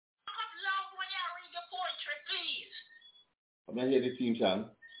I'm not hear the team song.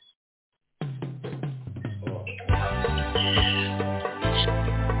 Oh.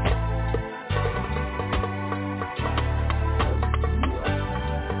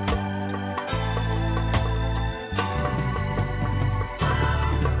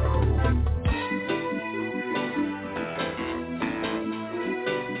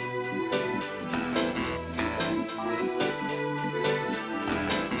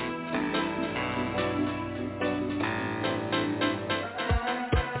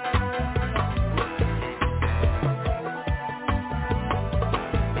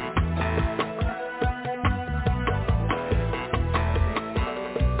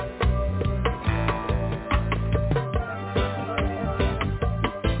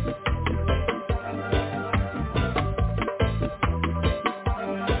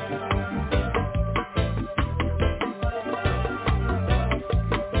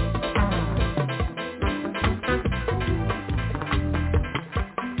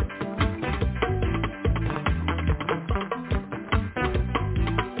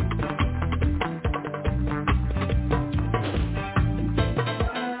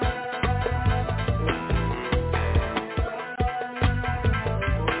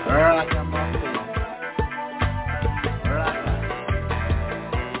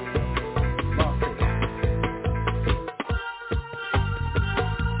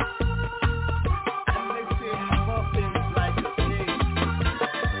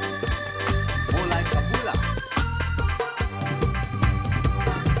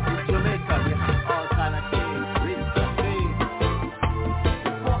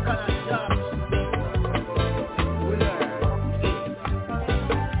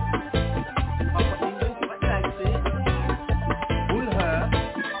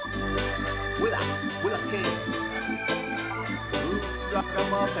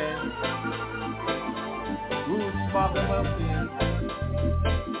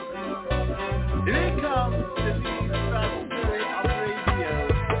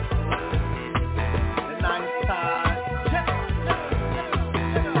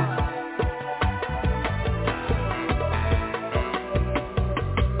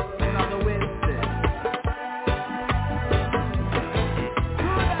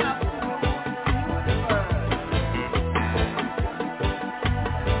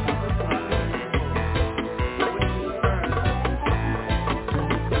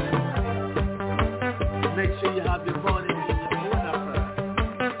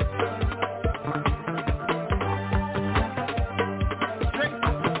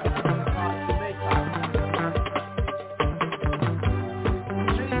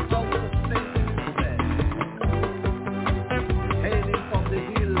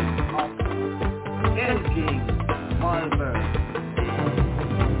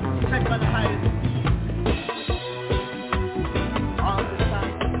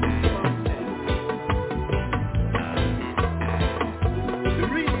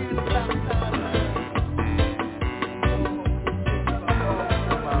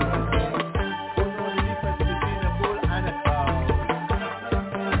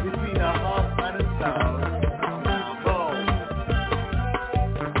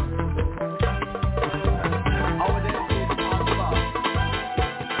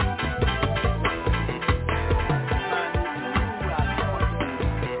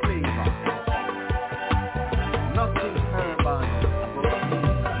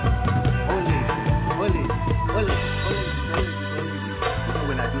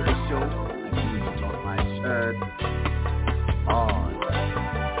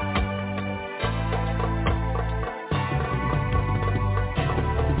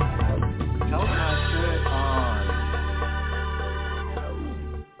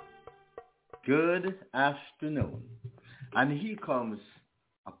 Good afternoon. And here comes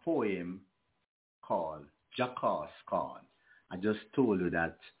a poem called Jackass Corn. I just told you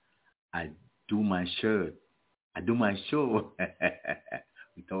that I do my show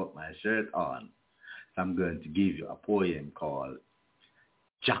without my shirt on. So I'm going to give you a poem called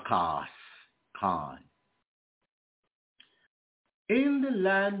Jackass Corn. In the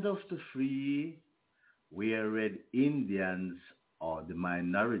land of the free, where red Indians are the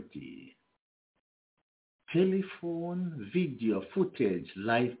minority, telephone, video, footage,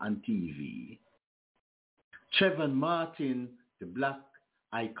 live on TV. Trevor Martin, the black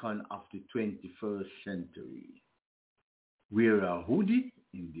icon of the 21st century. Where a hoodie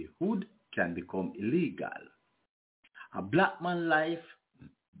in the hood can become illegal. A black man life,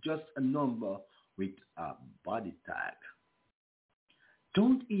 just a number with a body tag.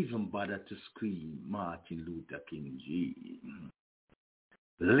 Don't even bother to scream Martin Luther King Jr.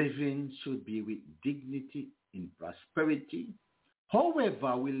 Living should be with dignity in prosperity.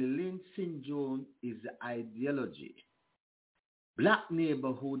 However, Willie Lynch syndrome is the ideology. Black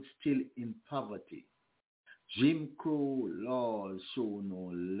neighborhoods still in poverty. Jim Crow laws show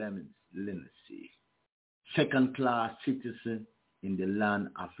no leniency. Second-class citizen in the land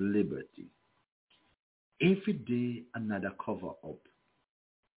of liberty. Every day another cover-up.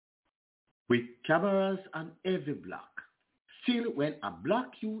 With cameras on every block. Still, when a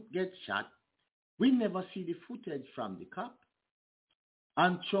black youth gets shot, we never see the footage from the cop.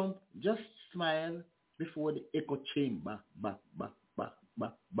 And Trump just smiled before the echo chamber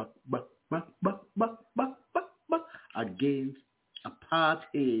against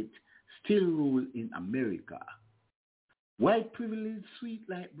apartheid still rule in America. White privilege sweet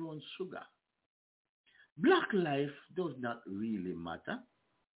like brown sugar. Black life does not really matter.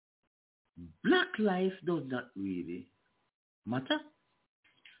 Black life does not really matter.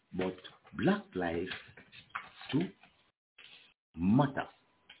 But black life do matter.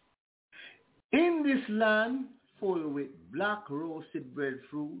 In this land full with black roasted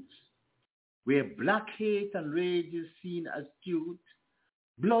breadfruits, where black hate and rage is seen as cute,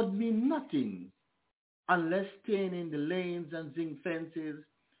 blood means nothing unless staining the lanes and zinc fences,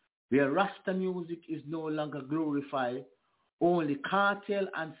 where Rasta music is no longer glorified, only cartel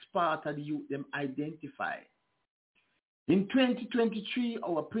and Sparta the youth them identify. In 2023,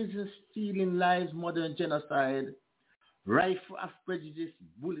 our prisons stealing lives, modern genocide, rifle of prejudice,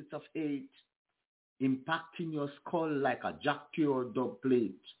 bullets of hate, impacting your skull like a jack-cure dub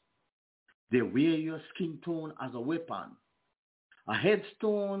plate. They wear your skin tone as a weapon. A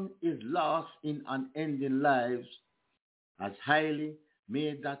headstone is lost in unending lives, as Haile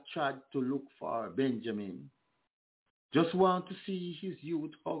made that trod to look for Benjamin. Just want to see his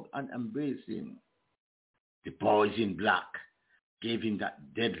youth hug and embrace him. The boys in black gave him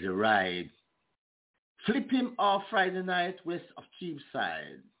that deadly ride. Flip him off Friday night west of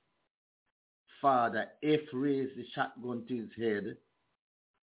Cheapside. Father F raised the shotgun to his head.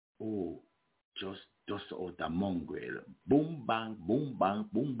 Oh, just out a mongrel. Boom, bang, boom, bang,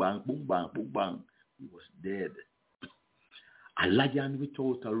 boom, bang, boom, bang, boom, bang. He was dead. A lion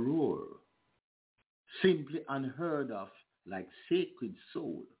without a roar. Simply unheard of, like sacred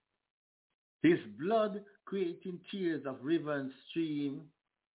soul. His blood creating tears of river and stream,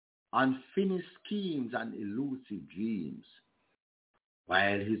 unfinished schemes and elusive dreams,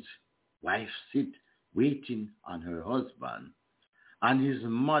 while his wife sit waiting on her husband, and his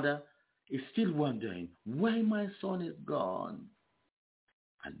mother is still wondering why my son is gone.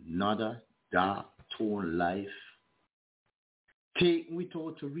 Another dark torn life, taken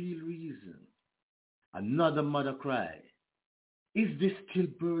without a real reason. Another mother cry, is this still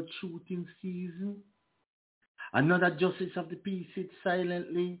bird shooting season? Another justice of the peace sits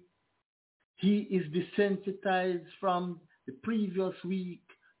silently. He is desensitized from the previous week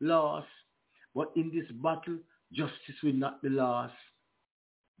loss, but in this battle, justice will not be lost.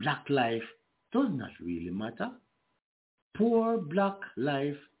 Black life does not really matter. Poor black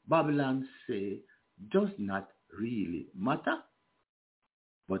life, Babylon say, does not really matter.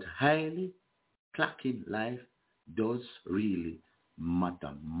 But highly clacking life does really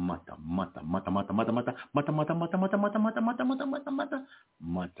matter.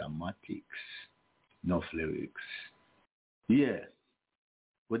 Mathematics, no lyrics. Yeah.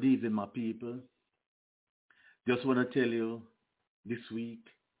 Good evening, my people. Just want to tell you, this week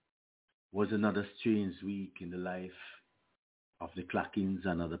was another strange week in the life of the Clackins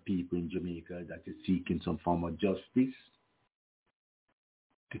and other people in Jamaica that is seeking some form of justice.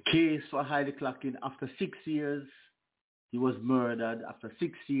 The case for Haile Clackin, after 6 years, he was murdered. After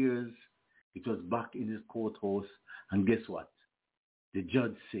 6 years, it was back in his courthouse. And guess what? The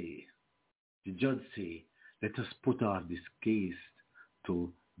judge say, let us put off this case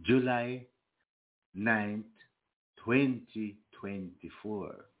to July 9th,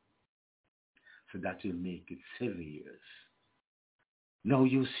 2024. So that will make it 7 years. Now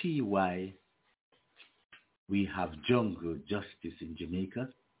you see why we have jungle justice in Jamaica.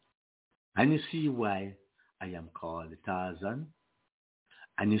 And you see why I am called Tarzan.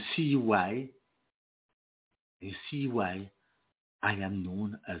 And you see why I am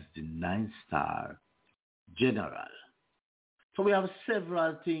known as the 9-star general. So we have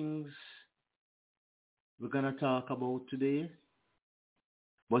several things we're going to talk about today.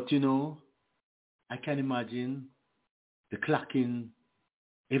 But you know, I can imagine the Clackin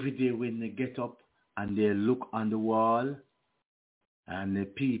every day when they get up and they look on the wall and they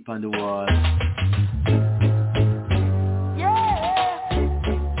peep on the wall.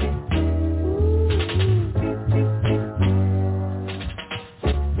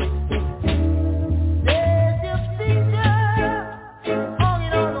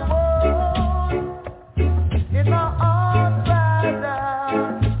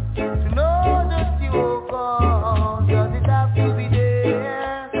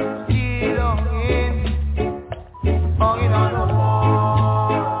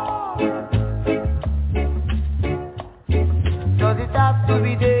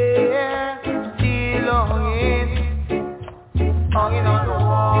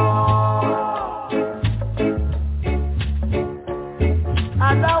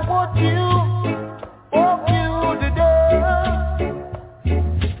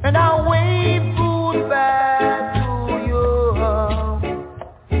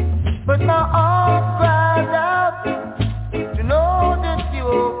 my heart cries out to know that you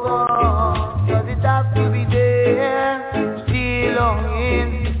will come. Does it have to be there? Still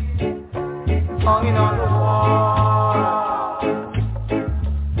hanging on the wall.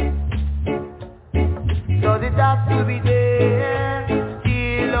 Does it have to be there?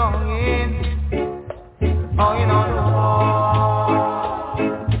 Still hanging on the wall.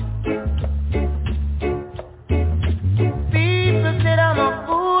 People said I'm a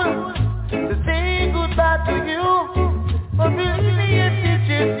fool to say goodbye to you, but believe me, it's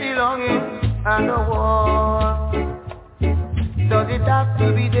just still hanging on the wall. Does it have to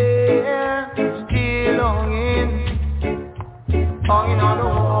be there? Still hanging on the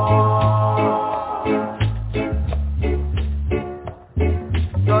wall.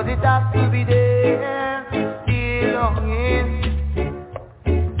 Does it have to be there? Still hanging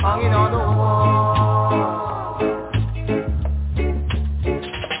on the wall.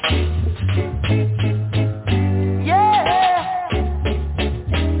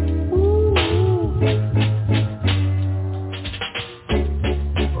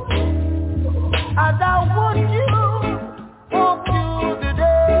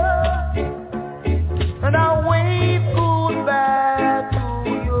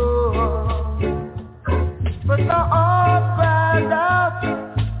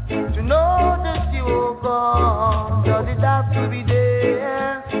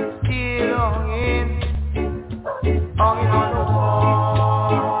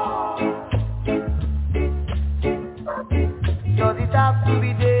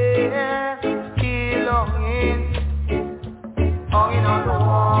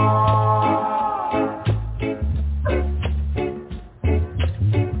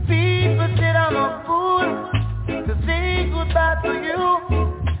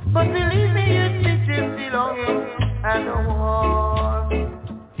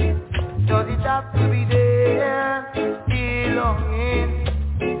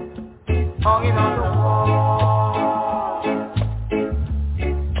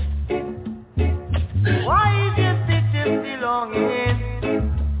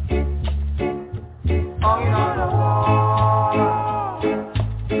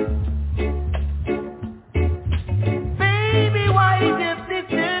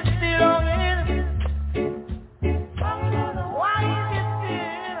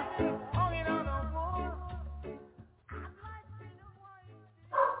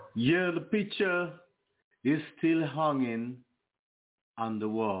 Yeah, the picture is still hanging on the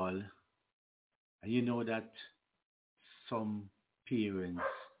wall. And you know that some parents,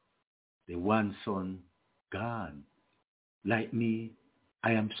 the one son gone. Like me,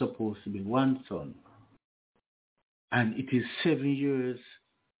 I am supposed to be one son. And it is 7 years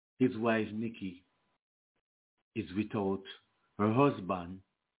his wife Nikki is without her husband.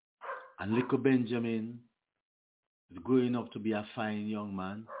 And little Benjamin is growing up to be a fine young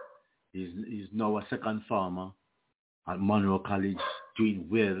man. He's now a second farmer at Monroe College, doing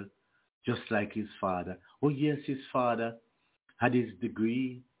well, just like his father. Oh yes, his father had his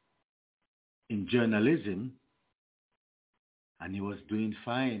degree in journalism, and he was doing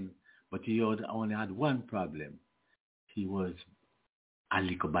fine, but he only had one problem. He was a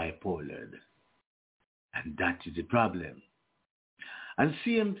little bipolar, and that is the problem. And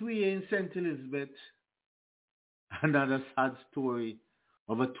same way in St. Elizabeth, another sad story.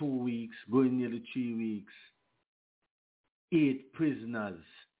 Over 2 weeks, going nearly 3 weeks, 8 prisoners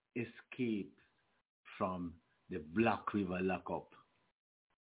escaped from the Black River lockup.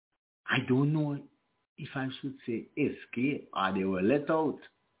 I don't know if I should say escape or they were let out,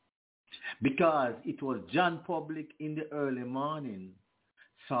 because it was John Public in the early morning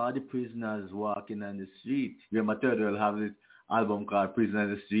saw the prisoners walking on the street. Remember, Third World have this album called Prisoner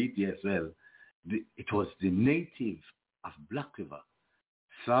on the Street? Yes, well, it was the native of Black River.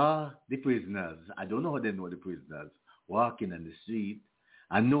 Saw the prisoners, I don't know how they know the prisoners, walking on the street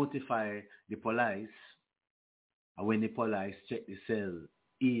and notify the police. And when the police checked the cell,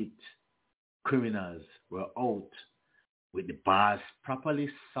 8 criminals were out with the bars properly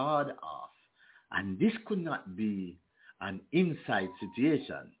sawed off. And this could not be an inside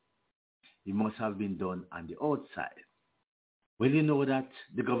situation. It must have been done on the outside. Well, you know that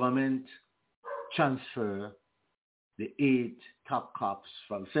the government transferred the 8 top cops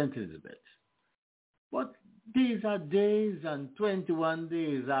from St. Elizabeth. But these are days and 21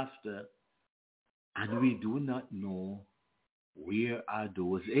 days after, and we do not know where are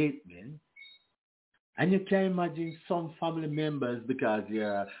those 8 men. And you can imagine some family members, because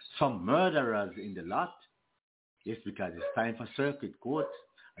there are some murderers in the lot. Yes, because it's time for circuit court,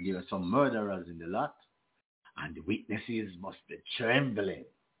 and there are some murderers in the lot, and the witnesses must be trembling.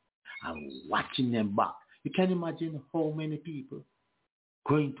 and watching them back. You can imagine how many people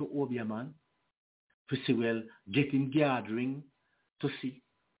going to Obia, man, to see, well, getting gathering to see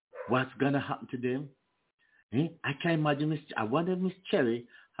what's going to happen to them. I can imagine, I wonder if Miss Cherry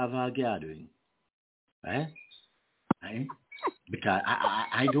have a gathering. Because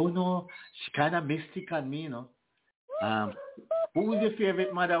I don't know, she kind of mystic on me, you know. Who was your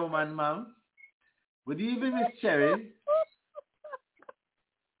favorite mother woman, ma'am? Good evening, Miss Cherry.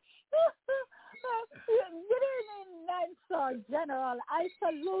 Good evening, Sir General. I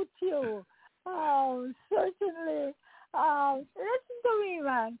salute you. Certainly. Listen to me,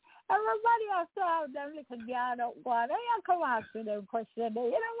 man. Everybody has to have them little guard up one. I come asking them questions.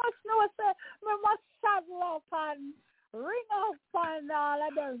 You know, must know, say, we must saddle up and ring up and all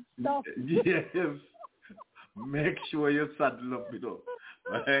of them stuff. Yes. Make sure you saddle up, you know.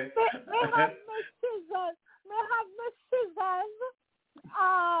 Right? Me have my scissors.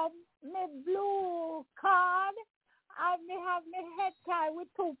 My blue card, and me have my head tie with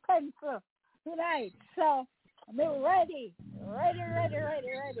 2 pencils. Right. So, me ready.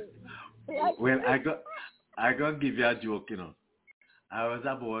 Well, I gonna give you a joke, you know. I was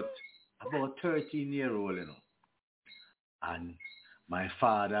about 13-year-old, you know. And my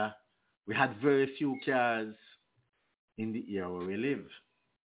father, we had very few cars in the area where we live.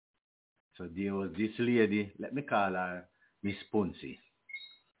 So there was this lady, let me call her Miss Ponce,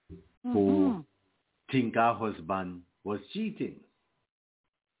 who think her husband was cheating.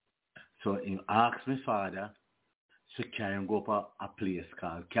 So he asked my father to carry him go up a place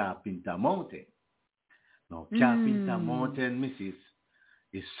called Carpenter Mountain. Now, Carpenter Mountain, missus,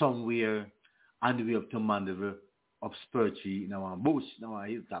 is somewhere on the way up to Mandeville, up Spur Tree, in our bush, in our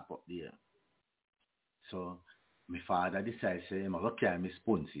hilltop up there. So, my father decided to say, I'm going to carry Miss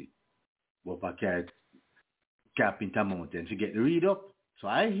Ponce, go up a Carpenter Mountain to get the read up. So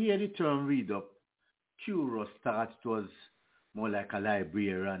I hear the term read up. Curious thought it was more like a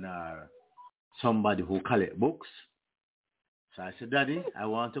librarian or somebody who collect books. So I said, Daddy, I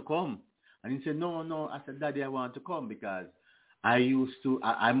want to come. And he said, no. I said, Daddy, I want to come because I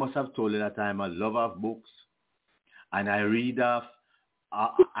must have told you that I'm a lover of books. And I read off,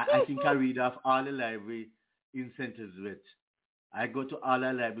 I think I read off all the library in St. Elizabeth. I go to all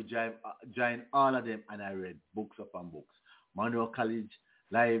the library, join all of them, and I read books upon books. Monroe College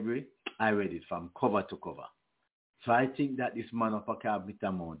Library, I read it from cover to cover. So I think that this man up a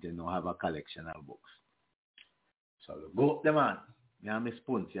Carpenter Mountain now have a collection of books. So go up the man. Me and Miss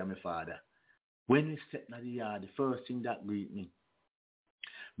Ponce and my father. When we step in the yard, the first thing that greet me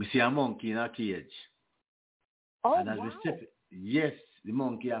see a monkey in a cage. Oh, and as we step, yes, the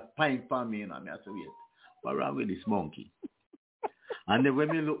monkey a pine for me, and I said, wait, what's wrong with this monkey? And then when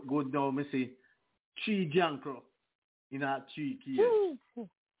we look good now, me see 3 jankro in a 3 cage.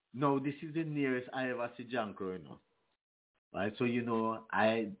 No, this is the nearest I ever see jankro, you know. Right, so you know,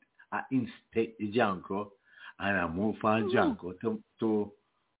 I inspect the jankro and I move from jankro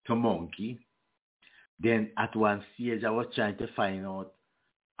to monkey. Then at one stage I was trying to find out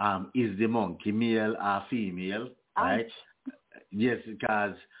is the monkey male or female, right? Yes,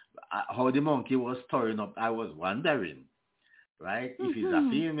 because how the monkey was stirring up, I was wondering, right? If it's a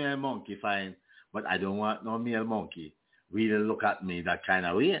female monkey, fine, but I don't want no male monkey really look at me that kind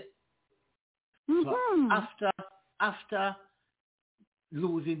of way. So after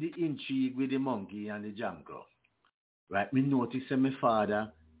losing the intrigue with the monkey and the jankro, right, me noticed that my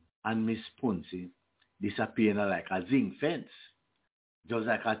father and Miss Ponce disappearing like a zinc fence. Just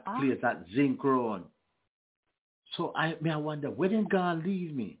like a place that zinc round. So I wonder, where they gonna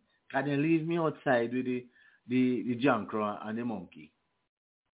leave me? Can they leave me outside with the jankro and the monkey?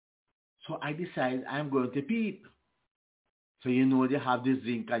 So I decide I'm going to peep. So you know they have the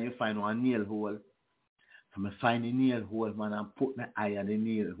zinc and you find one nail hole. So I find the nail hole, man, and put my eye on the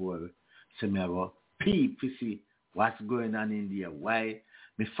nail hole. So I go peep to see what's going on in there. Why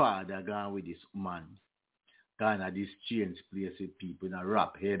my father gone with this man? Gone at this strange place with people in a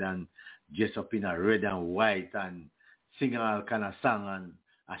rap head and dress up in a red and white and sing all kind of song and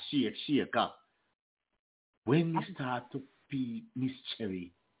a shake up. When we start to peep Miss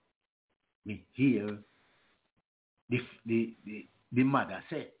Cherry, me hear the mother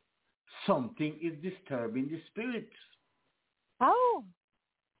say, something is disturbing the spirits. Oh.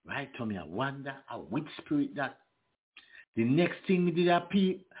 Right, Tommy, I wonder which spirit that. The next thing me did a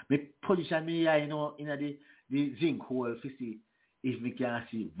peep, me position me eye, you know, in the zinc hole to see if me can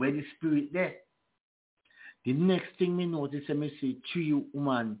see where the spirit there. The next thing me notice, me see 3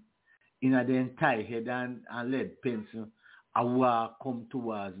 women in the entire head and lead pencil, a walk come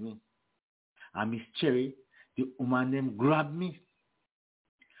towards me. And Miss Cherry, the woman them grab me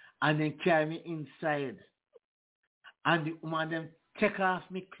and then carry me inside. And the woman them take off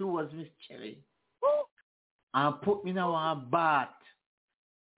me clothes, Miss Cherry, and put me in a bath.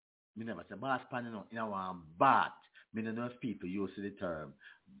 Me never say bath pan, in a bath. Me don't know if people use the term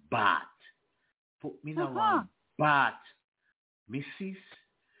bath. Put me in a bath. Mrs.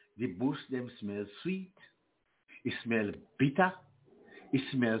 The bush them smell sweet. It smell bitter. It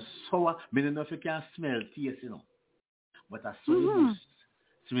smells sour. Me don't know if you can smell taste, But I saw the bush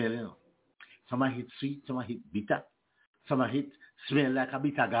smell, Some are hit sweet, some are hit bitter. Some are hit smell like a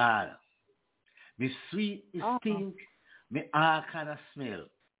bitter gall. Me sweet is stink. Me all kind of smell.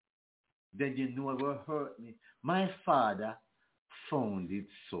 Then you know it will hurt me. My father found it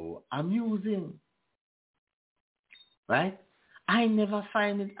so amusing. Right? I never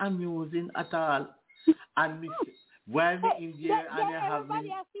find it amusing at all. And while me in there and I have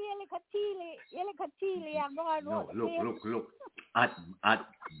me... No, look. At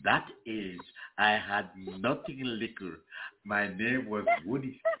that age, I had nothing liquor. My name was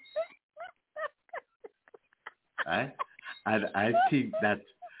Woody. Right? And I think that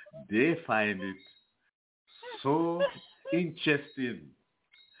they find it so interesting.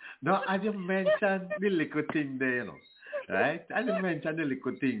 Now, I just mentioned the little thing there, right? I just mentioned the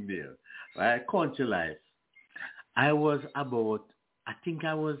little thing there, right? Country life. I was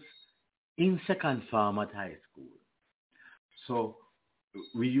in second form at high school. So,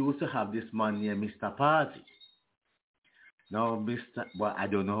 we used to have this man named Mr. Party. Now, well, I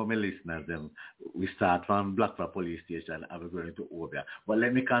don't know how many listeners we start from Blackford Police Station and we're going to Obia. But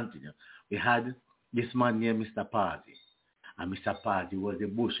let me continue. We had this man named Mr. Party. And Mr. Party was the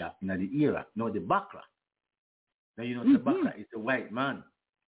busher in the era, the Bakra. Now, the Bakra is a white man.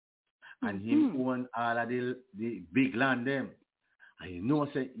 And he owned all of the big land them. And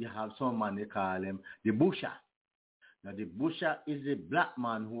you have some man, they call him the busher. Now, the busher is a black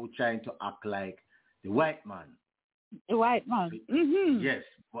man who trying to act like the white man. The white man. Yes,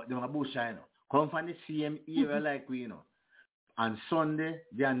 but they're a busher, come from the same era like we, On Sunday,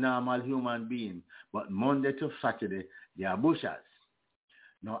 they are normal human beings. But Monday to Saturday, they are bushers.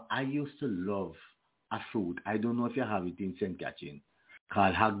 Now, I used to love a fruit. I don't know if you have it in St. Catherine,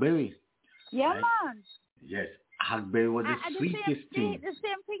 called hackberry. Yeah, right? man. Yes, hackberry was the sweetest thing. The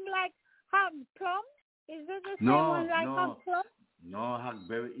same thing like hog plum? Is it the same one like hog plum? No,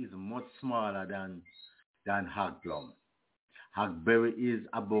 hackberry is much smaller than hog plum. Hackberry is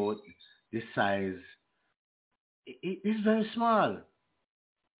about the size. It's very small.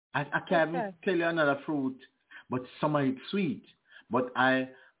 I can't tell you another fruit, but some of it's sweet. But I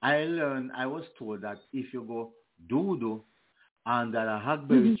was told that if you go do under a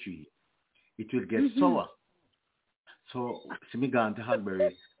hackberry tree, it will get sour. So, me gone to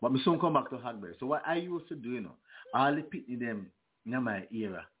hackberry, but me soon come back to hackberry. So what I used to do, all the pitney them in my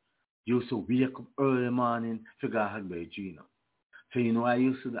era, used to wake up early morning to go to hackberry tree, So, I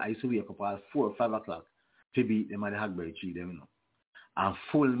used to wake up at 4 or 5 o'clock to beat them at the hackberry tree, them, And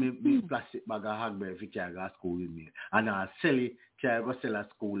full me plastic bag of hackberry if you can go to school with me. And I sell it, can go sell at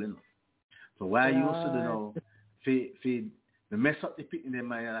school, So what I used to do now, the mess up the pit in the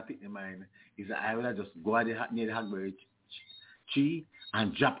mind and I pit in the mind is that I will just go near the hackberry tree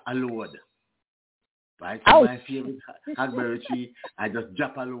and drop a load. Right? So my favorite hackberry tree, I just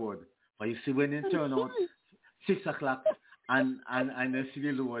drop a load. But you see when they turn out 6 o'clock and they see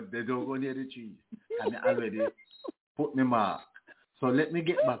the load, they don't go near the tree. And they already put me mark. So let me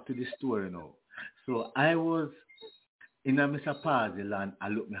get back to the story now. So I was in a Mr. Party land, I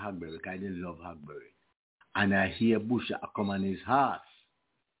look at hackberry because I didn't love hackberry. And I hear Busher come on his horse.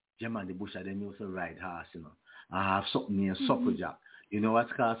 German, the Busher, they used to ride horse, I have something near Supperjack. You know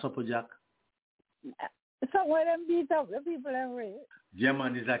what's called Supperjack? Somewhere them beat up the people every.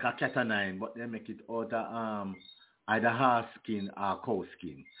 German is like a cat o' nine, but they make it out of either horse skin or cow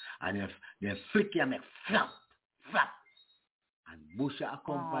skin. And they flick you and make flap. And Busher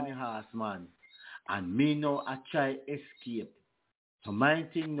accompany horse, man. And me now I try escape. So my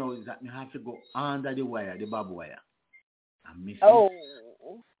thing now is that I have to go under the wire, the barbed wire. And miss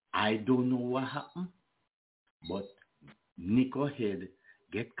I don't know what happened, but Nico head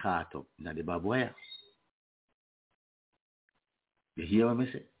get caught up in the barbed wire. You hear what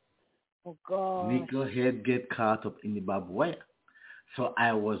I say? Oh, God. Nico head get caught up in the barbed wire. So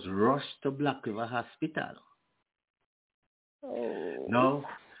I was rushed to Black River Hospital. Oh. Now,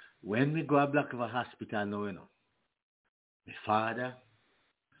 when we go to Black River Hospital now, my father,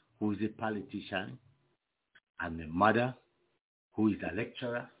 who is a politician, and my mother, who is a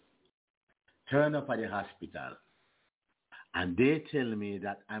lecturer, turn up at the hospital. And they tell me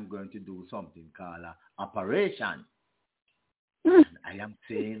that I'm going to do something called an operation. And I am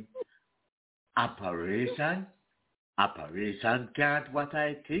saying, Operation can't what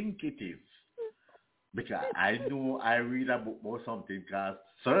I think it is. Because I know I read a book about something called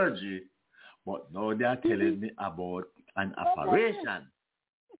surgery, but now they are telling me about an operation.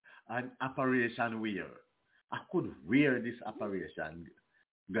 An operation where I could wear this operation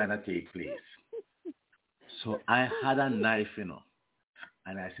gonna take place. So I had a knife,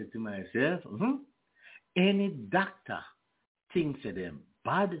 and I said to myself, any doctor thinks of them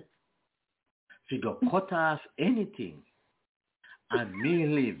bad, figure cut off anything and me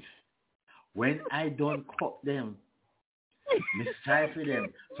live. When I don't cut them, me stifle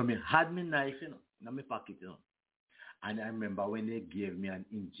them. So me had my knife, in my pocket, And I remember when they gave me an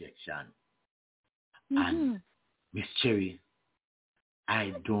injection. And Miss Cherry,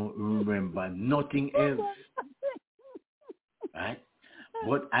 I don't remember nothing else. Right?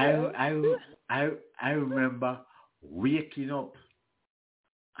 But I remember waking up,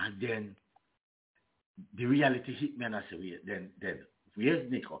 and then the reality hit me, and I said, wait, then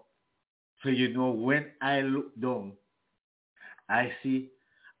where's Nico? So when I look down, I see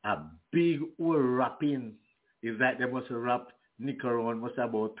a big old wrapping. It's like they must wrap Nico around must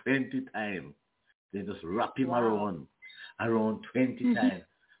about 20 times. They just wrap him around 20 times.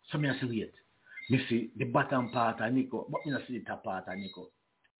 So I say, wait, me see the bottom part of Nico, but I see the top part of Nico.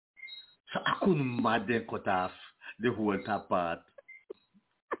 So I couldn't mad then cut off the whole top part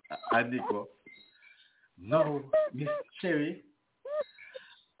of Nico. Now, Miss Cherry,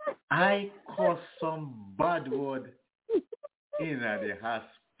 I caused some bad word in the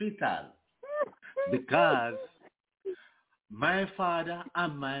hospital because my father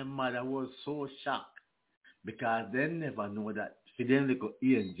and my mother was so shocked because they never know that for them little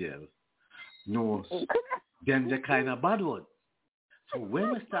angels knows them the kind of bad word. So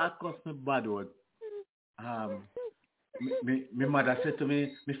when we start causing bad word, my mother said to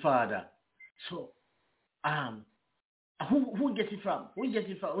me, my father, so who get it from?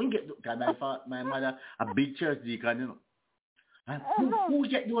 My mother a big church deacon, who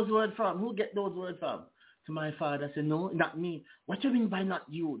get those words from? So my father said, no, not me. What do you mean by not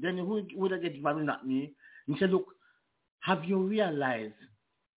you? Then who would I get it from? Not me. He said, look, have you realized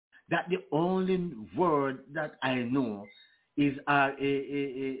that the only word that I know is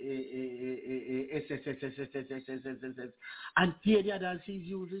R-A-S-S-S-S-S-S-S-S-S-S-S, and here the others he's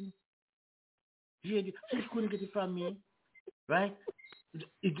using. So he couldn't get it from me, right?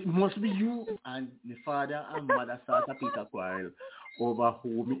 It must be you. And the father and mother start a Peter quarrel over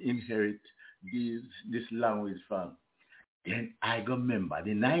who me inherit this language from. Then I go remember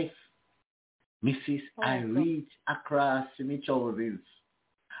the knife. Mrs. I reach across my trousers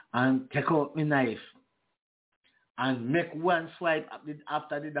and take out my knife and make one swipe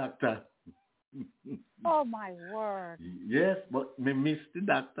after the doctor. Oh my word. Yes, but me miss the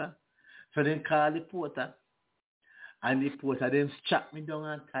doctor. So then call the porter. And the porter then strap me down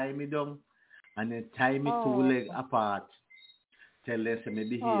and tie me down. And then tie me two legs apart. Tell them my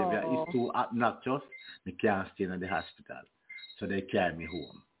behavior is too obnoxious. Me can't stay in the hospital. So they carry me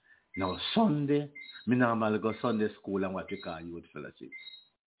home. Now Sunday, me normally go Sunday school and what we call youth fellowship.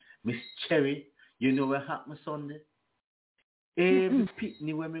 Miss Cherry, you know what happened Sunday? Every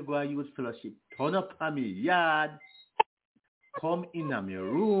picnic when we go to youth fellowship, turn up on me yard, come in my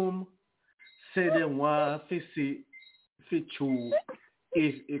room, say they want to see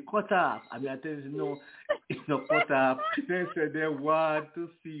if it cut off. I mean, I tell you, no, it's not cut off. They say they want to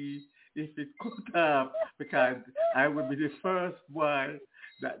see if it cut off because I will be the first boy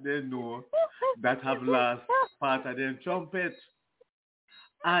that they know that have lost part of their trumpet.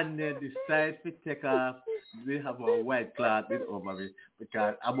 And they decide to take off. They have a white cloth over me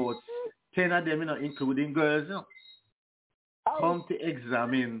because about 10 of them, including girls, come to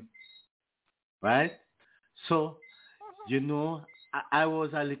examine. Right? So, I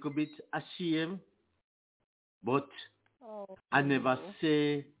was a little bit ashamed, but I never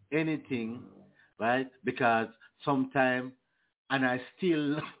say anything, right? Because sometimes, and I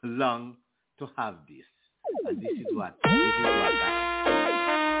still long to have this. And this is what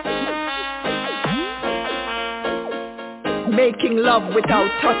Making love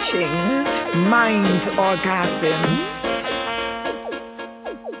without touching, mind orgasm.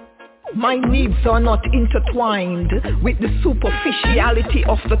 My needs are not intertwined with the superficiality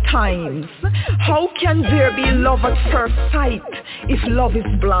of the times. How can there be love at first sight if love is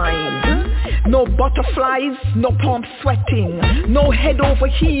blind? No butterflies, no palm sweating, no head over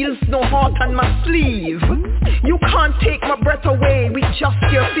heels, no heart on my sleeve. You can't take my breath away with just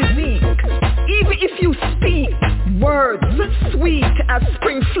your physique. Even if you speak, Words sweet as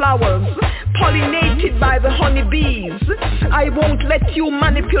spring flowers, pollinated by the honeybees. I won't let you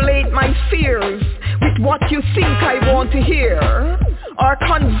manipulate my fears with what you think I want to hear, or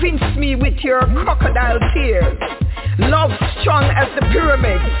convince me with your crocodile tears. Love strong as the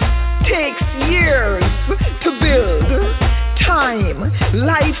pyramids takes years to build. Time,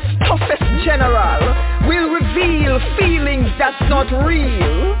 life's toughest general, will reveal feelings that's not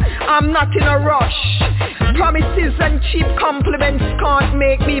real. I'm not in a rush. Promises and cheap compliments can't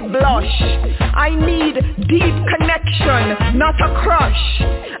make me blush. I need deep connection, not a crush.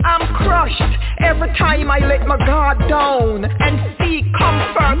 I'm crushed every time I let my guard down and seek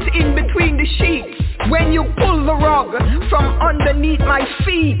comfort in between the sheets. When you pull the rug from underneath my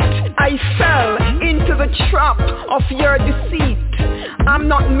feet, I fell into the trap of your deceit. I'm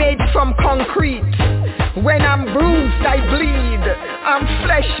not made from concrete. When I'm bruised, I bleed. I'm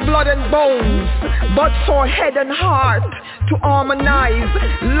flesh, blood and bones, but for head and heart to harmonize,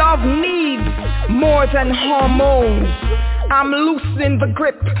 love needs more than hormones. I'm loosening the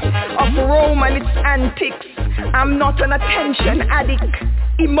grip of Rome and its antics. I'm not an attention addict.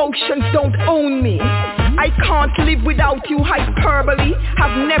 Emotions don't own me. I can't live without you. Hyperbole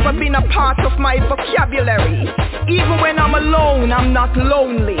have never been a part of my vocabulary. Even when I'm alone, I'm not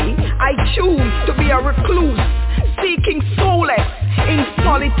lonely. I choose to be a recluse, seeking solace in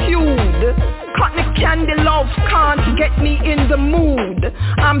solitude. Cotton candy love can't get me in the mood.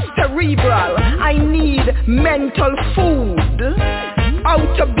 I'm cerebral, I need mental food.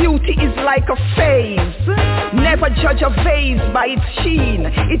 Outer beauty is like a phase. Never judge a vase by its sheen.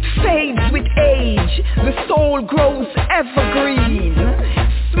 It fades with age. The soul grows evergreen.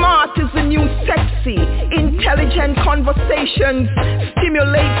 Smart is the new sexy. Intelligent conversations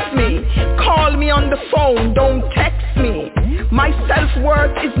stimulates me. Call me on the phone, don't text me. My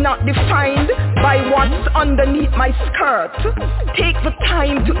self-worth is not defined by what's underneath my skirt. Take the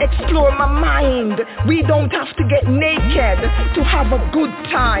time to explore my mind. We don't have to get naked to have a good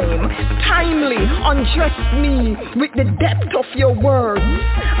time. Timely undress me with the depth of your words.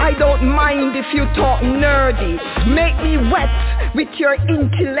 I don't mind if you talk nerdy. Make me wet with your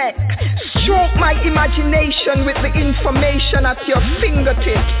intellect. Stroke my imagination with the information at your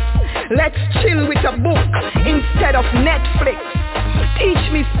fingertips. Let's chill with a book instead of Netflix.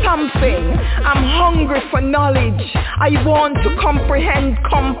 Teach me something. I'm hungry for knowledge. I want to comprehend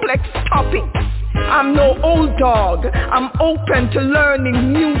complex topics. I'm no old dog. I'm open to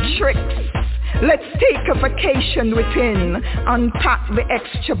learning new tricks. Let's take a vacation within. Unpack the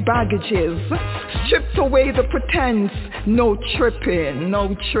extra baggages. Strip away the pretense. No tripping,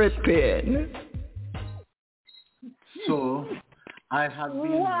 no tripping. So, I have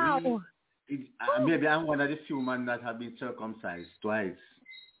been maybe I'm one of the few men that have been circumcised twice.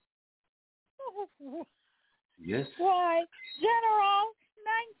 Yes. Why? General,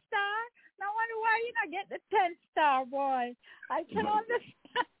 9-star. Now I wonder why you not get the 10-star, boy. I can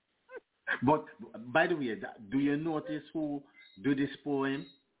understand. But, by the way, do you notice who do this poem?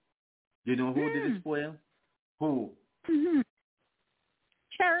 Do you know who did this poem? Who? Mm-hmm.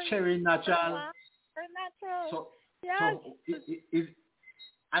 Cherry Natural. So, yes.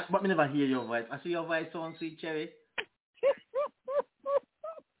 But me never hear your voice. I see your voice sounds sweet, Cherry.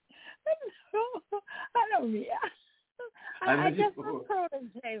 I know me. I just a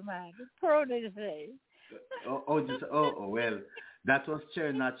protege, man. Protege. Well, that was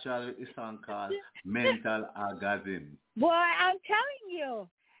Cherry Natural with a song called Mental Orgasm. Boy, I'm telling you,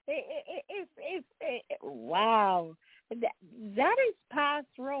 wow. That is past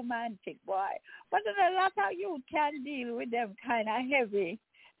romantic, boy. But a lot of you can deal with them kind of heavy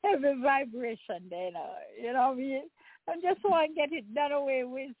vibration there, you know what I mean? I just want to get it done away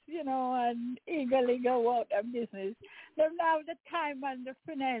with, and eagerly go out of business. They don't have the time and the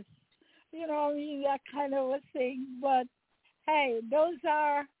finesse, you know what I mean? That kind of a thing. But, hey, those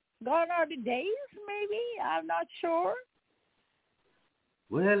are gone are the days, maybe? I'm not sure.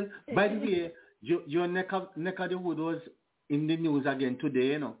 Well, by the way, your neck of the wood was in the news again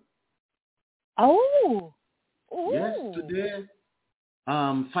today, Oh. Yes, today,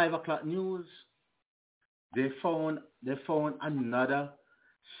 5 o'clock news. They found another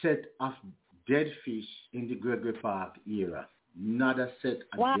set of dead fish in the Gregory Park area. Another set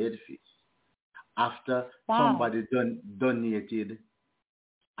of dead fish. After somebody donated,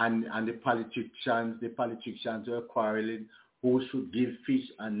 and the politicians were quarreling who should give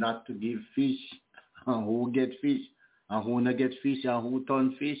fish and not to give fish, and who get fish, and who not get fish, and who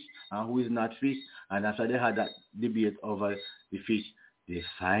turn fish, and who is not fish. And after they had that debate over the fish, they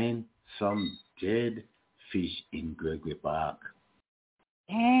find some dead fish in Gregory Park.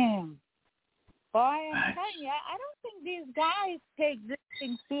 Damn. Boy, I'm telling you, I don't think these guys take this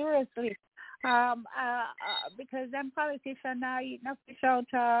thing seriously. Because them politicians now eating a fish out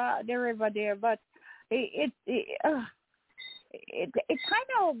the river there, but it kind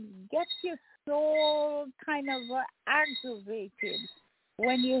of gets you so kind of aggravated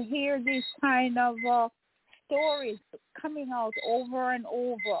when you hear these kind of stories coming out over and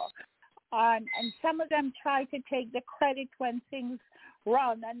over, and some of them try to take the credit when things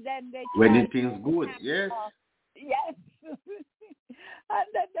run, and then they when it things good, yes. Yes. And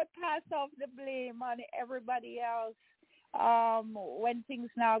then they pass off the blame on everybody else when things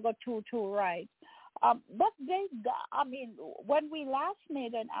now go too right. But when we last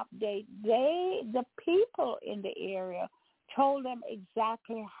made an update, the people in the area told them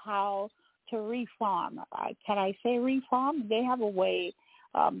exactly how to reform. Can I say reform? They have a way.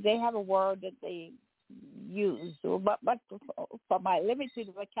 They have a word that they use, but for my limited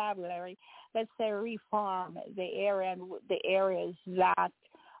vocabulary, let's say reform the area and the areas that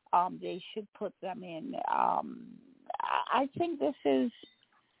they should put them in. I think this is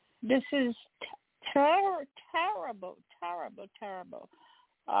terrible.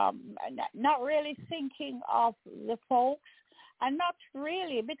 Not really thinking of the folks, and not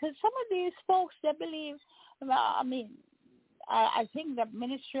really, because some of these folks, they believe, I think the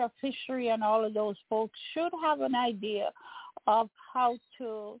Ministry of Fishery and all of those folks should have an idea of how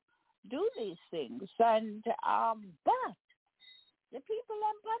to do these things. And but the people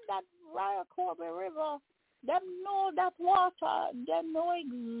on that Ryan River, they know that water. They know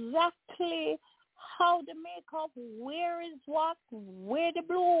exactly how to make up where is what, where the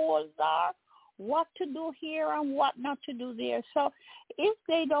blue holes are, what to do here and what not to do there. So if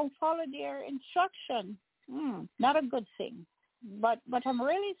they don't follow their instruction, not a good thing. But I'm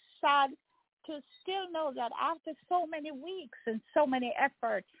really sad to still know that after so many weeks and so many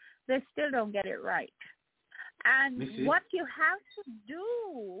efforts, they still don't get it right. And what you have to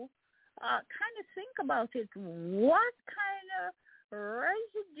do, kind of think about it, what kind of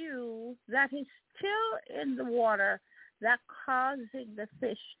residue that is still in the water that causing the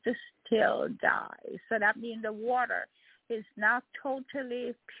fish to still die. So that means the water is not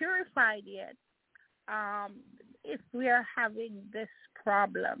totally purified yet. If we are having this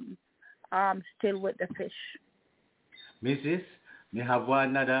problem still with the fish. Mrs., we have one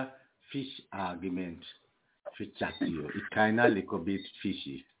another fish argument to chat to you. It kind of like a bit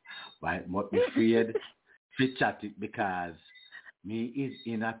fishy, right? But I'm afraid to chat it because me is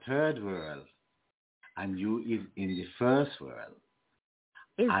in a third world and you is in the first world.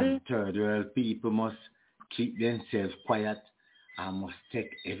 Third world people must keep themselves quiet and must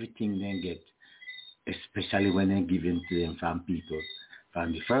take everything they get, especially when they're given to them from people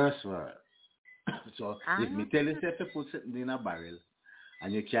from the first world. So if me tell you to put something in a barrel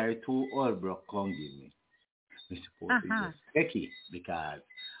and you carry 2 Allbrook, come give me. I suppose it's just sticky because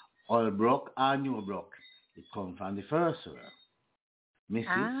Allbrook or New Brook, it comes from the first world.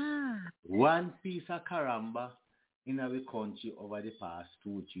 Mrs. One piece of caramba in our country over the past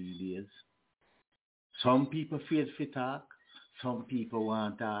 2-3 days. Some people afraid to talk, some people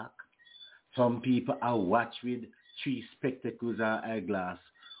want to talk. Some people are watch with 3 spectacles and eyeglass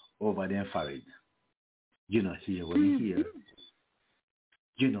over their forehead. You know hear when me hear.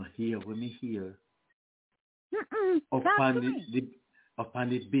 You know hear when me hear. Upon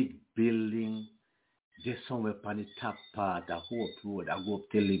the big building, just somewhere upon the top part of Hope Road, I go up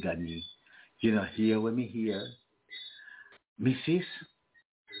to Ligani. You know hear when me hear. Mrs.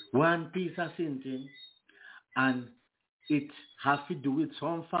 One piece of something, and it has to do with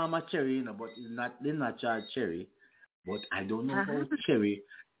some farm of cherry, but it's not the natural cherry. But I don't know how cherry,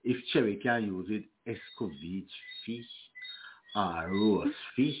 if cherry can use it, escovitch fish, or roast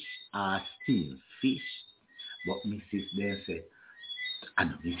fish, or steamed fish. But Mrs. then say, I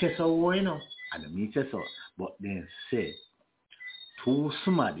don't say so, you know, I don't say so. But then say, to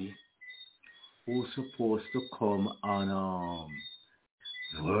somebody who's supposed to come and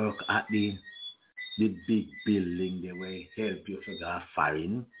work at the big building, they will help you for that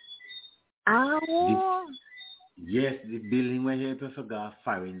foreign. Yes, the building will help you for that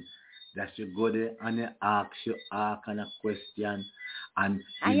foreign. That you go there and they ask you all kind of question, and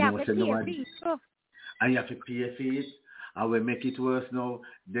you know, so no one, and you have to pay for it. And we make it worse now,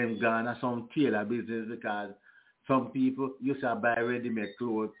 them gonna some tailor business because some people used to buy ready-made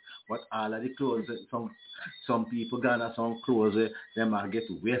clothes, but all of the clothes, some people gonna some clothes, they might get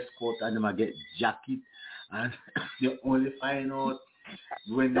waistcoat and they might get jacket, and you only find out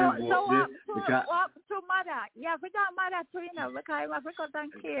when they go there. Because to mother, yeah, we got mother too, you know, because I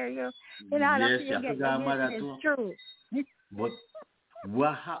forgot to care you. You know, yes, you get mother too. true. But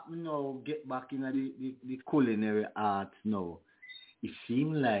what happened now, get back in the culinary arts now, it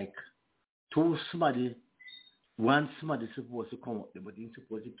seemed like somebody supposed to come up there, but he's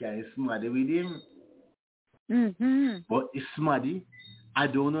supposed to carry somebody with him. Mm-hmm. But it's somebody, I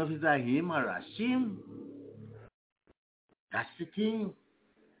don't know if it's a him or a him. That's the thing.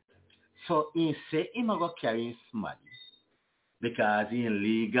 So he say him going to carry somebody because he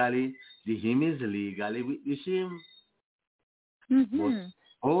legally, the him is legally with the him. Mm-hmm.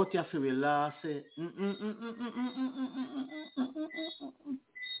 But out of the law say,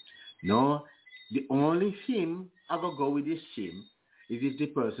 no, the only him I go go with this him is if the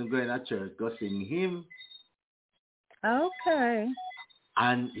person going to church go sing him. Okay.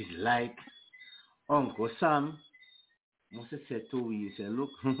 And it's like Uncle Sam must have said to me, he said,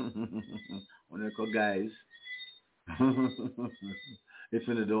 look, guys, if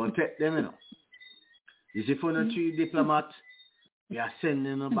you don't take them, you know. You see, for the three diplomats, we are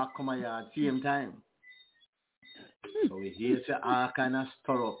sending them back to my yard same time. So we hear say all kind of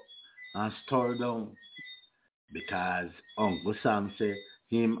stir up and stir down because Uncle Sam say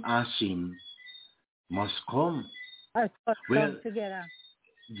him and Shim must come. Come together.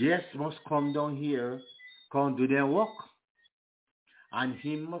 Yes, must come down here, come do their work. And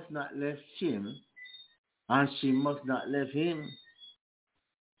him must not left Shim, and she must not left him.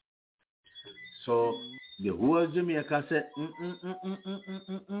 So the whole Jamaica said,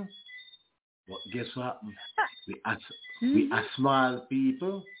 But guess what? We are small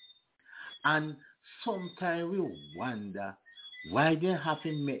people, and sometimes we wonder why they have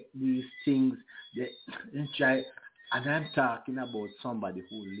to make these things. They try, and I'm talking about somebody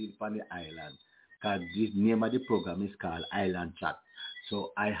who lives on the island, because the name of the program is called Island Chat.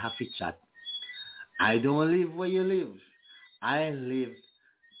 So I have to chat. I don't live where you live. I live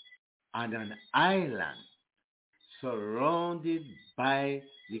on an island surrounded by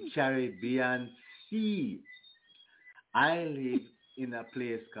the Caribbean Sea. I live in a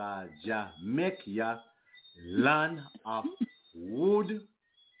place called Jamaica, land of wood.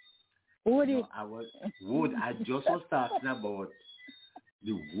 Woody. No, wood. I just was talking about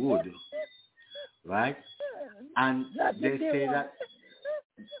the wood, right? And they say that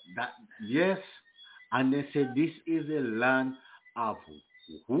yes, and they say this is a land of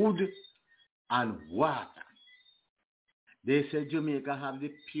wood and water. They say Jamaica have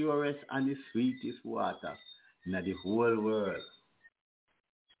the purest and the sweetest water in the whole world.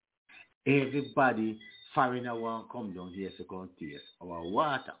 Everybody foreigner want to come down here to come taste our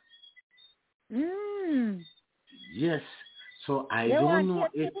water. Yes. So I don't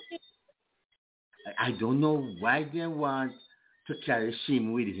know why they want to carry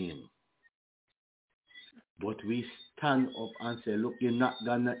Shim with him. But we stand up and say, look, you're not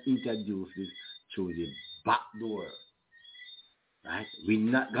going to introduce this through the back door. Right? We're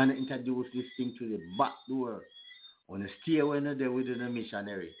not going to introduce this thing through the back door. On the stay when they're with the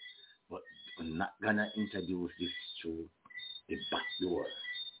missionary. But we're not going to introduce this through the back door.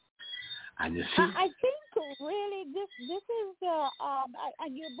 And you see? I think really this is,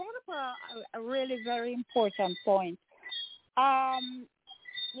 and you brought up a really very important point.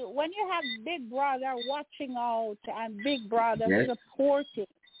 When you have Big Brother watching out and Big Brother supporting,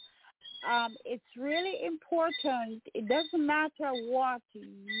 it's really important. It doesn't matter what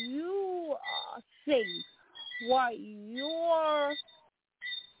you think, what your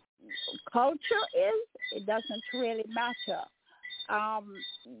culture is, it doesn't really matter.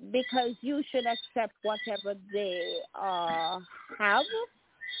 Because you should accept whatever they have,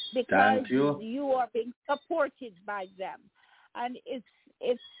 because you are being supported by them. And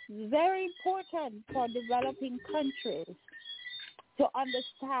it's very important for developing countries to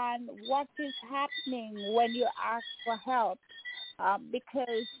understand what is happening when you ask for help,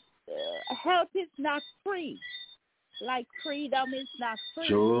 because help is not free, like freedom is not free.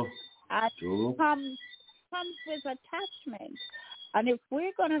 It comes with attachment. And if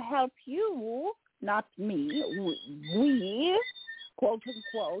we're going to help you, not me, we, quote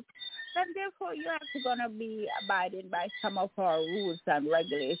unquote, then therefore you have to going to be abiding by some of our rules and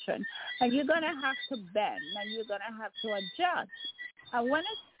regulations. And you're going to have to bend, and you're going to have to adjust. And when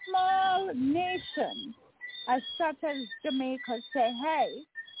a small nation as such as Jamaica say, hey,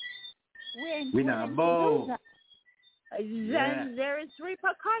 we're not bow, then there is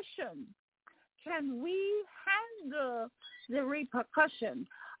repercussion. Can we handle the repercussion?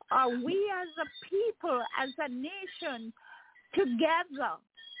 Are we as a people, as a nation, together,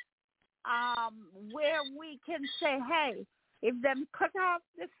 where we can say, hey, if them cut off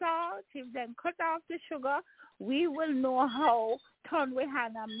the salt, if them cut off the sugar, we will know how turn we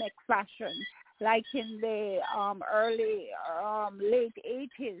hand and make fashion like in the late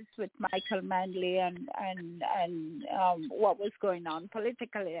 80s with Michael Manley and what was going on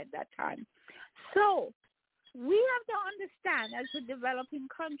politically at that time. So we have to understand, as a developing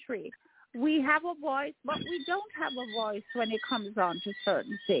country, we have a voice, but we don't have a voice when it comes on to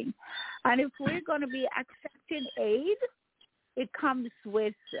certain things. And if we're going to be accepting aid, it comes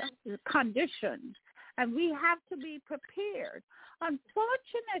with conditions, and we have to be prepared.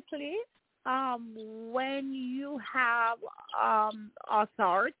 Unfortunately, when you have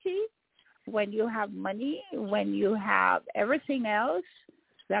authority, when you have money, when you have everything else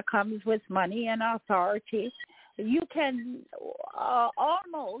that comes with money and authority, you can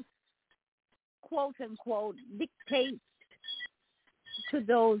almost, quote unquote, dictate to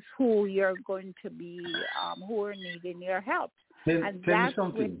those who you're going to be, who are needing your help. And that's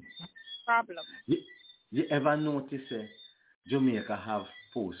the problem. You ever notice Jamaica have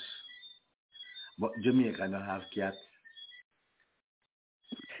posts, but Jamaica don't have cats?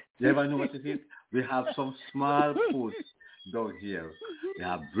 You ever notice it? We have some small posts down here. We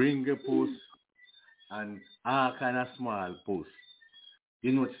have bringer posts and all kind of small posts.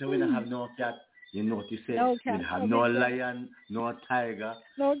 You notice we don't have no cat. You notice we have no lion, no tiger,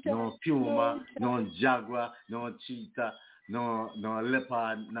 no puma, no jaguar, no cheetah, no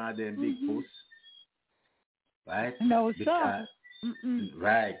leopard, no them big posts. Right? No, sir.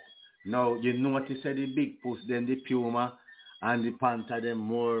 Right. Now, you notice the big posts, then the puma and the panther, them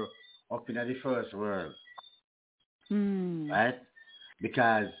more up in the first world. Right?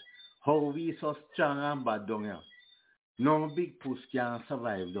 Because how we so strong and bad down here. No big puss can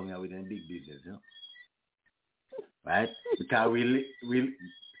survive down here with them big business, you know? Right? Because we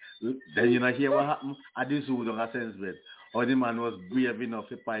then you know hear what happened at the zoo down at St.Elizabeth. Or the man was brave enough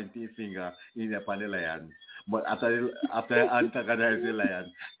to point his finger in the lion. But after antagonize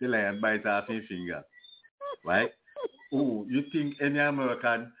the lion bites off his finger. Right? Oh, you think any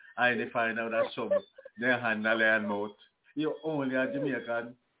American I find out that some their hand the lion mouth? You're only a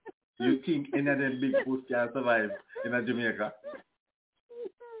Jamaican. You think any of them big puss can survive in a Jamaica?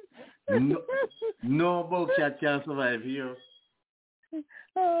 No bobcat can survive here.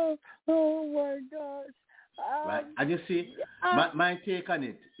 Oh my gosh. Right? And you see, my take on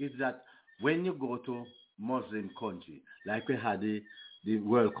it is that when you go to Muslim country, like we had the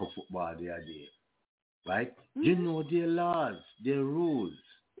World Cup football the other day, right? You know their laws, their rules,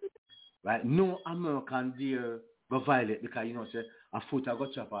 right? No American dare go violate because you know say a foot I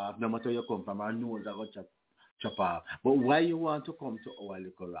got chop off, no matter where you come from, a nose I got chop off. But why you want to come to our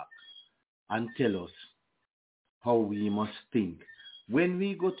little rock and tell us how we must think? When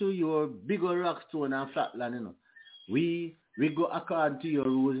we go to your bigger rock stone and flatland, you know, we go according to your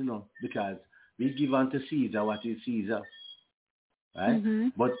rules, you know, because we give unto Caesar what is Caesar,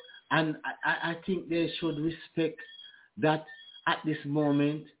 right? But and I think they should respect that at this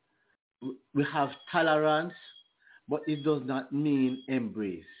moment we have tolerance, but it does not mean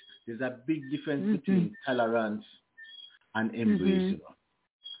embrace. There's a big difference between tolerance and embrace, you know.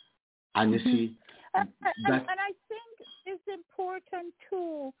 And you see, and I think it's important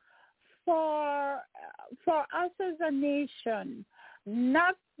too for us as a nation,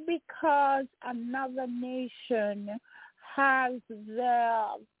 not because another nation has the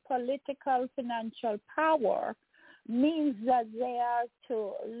political financial power means that they are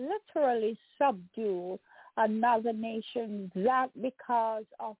to literally subdue another nation, that because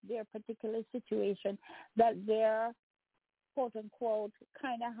of their particular situation, that they're, quote unquote,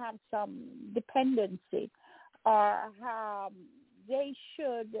 kind of have some dependency, or they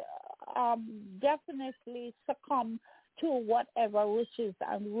should definitely succumb to whatever wishes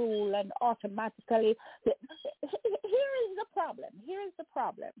and rule, and automatically here is the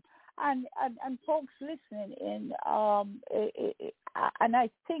problem. And folks listening in, and I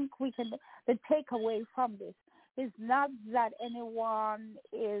think the takeaway from this is not that anyone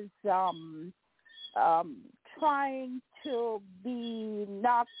is trying to be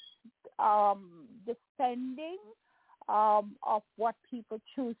not defending of what people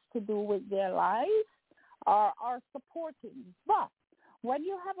choose to do with their lives, or supporting. But when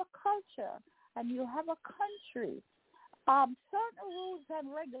you have a culture and you have a country, certain rules and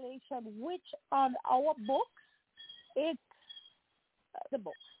regulations, which on our books, the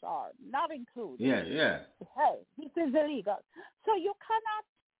books are not included. Yeah. Hey, this is illegal. So you cannot,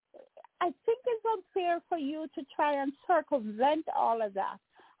 I think it's unfair for you to try and circumvent all of that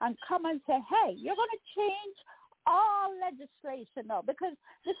and come and say, hey, you're going to change all legislation now, because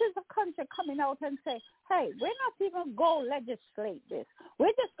this is a country coming out and say, hey, we're not even going to legislate this. We're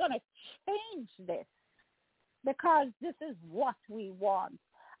just going to change this because this is what we want.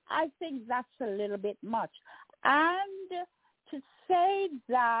 I think that's a little bit much. And to say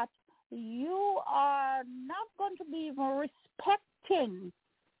that you are not going to be respecting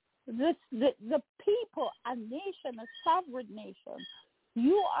the people, a nation, a sovereign nation,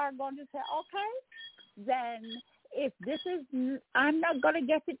 you are going to say, okay, then if this is, I'm not going to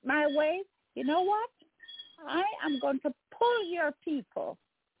get it my way, you know what? I am going to pull your people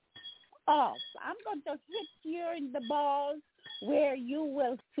off. I'm going to hit you in the balls where you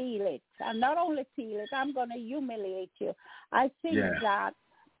will feel it. And not only feel it, I'm going to humiliate you. I think that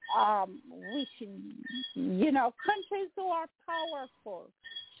we should, countries who are powerful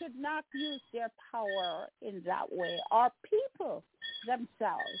should not use their power in that way, or people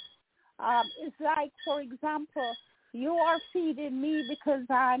themselves. It's like, for example, you are feeding me because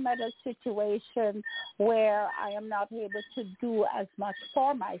I'm at a situation where I am not able to do as much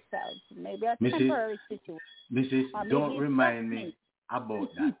for myself. Maybe a temporary situation. Mrs., don't remind me about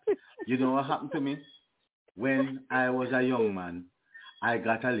that. You know what happened to me? When I was a young man, I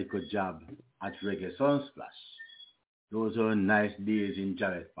got a little job at Reggae Sunsplash. Those were nice days in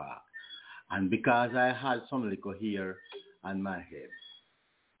Jarrett Park. And because I had some little hair on my head,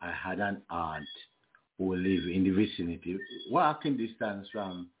 I had an aunt who lived in the vicinity, walking distance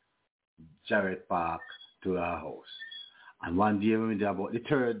from Jarrett Park to our house. And one day we went about the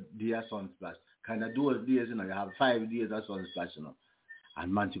third day of Sunsplash. Kind of those days, you have 5 days of Sunsplash,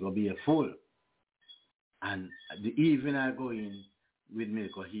 and man, you go be a fool. And the evening I go in with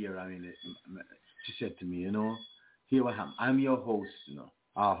milk here, she said to me, here what happened. I'm your host,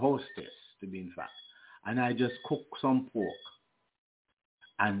 our hostess, to be in fact. And I just cook some pork.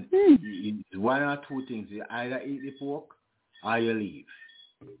 And it's one or two things. You either eat the pork or you leave.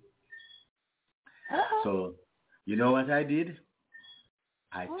 So, you know what I did?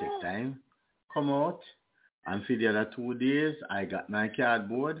 I take time, come out, and for the other 2 days, I got my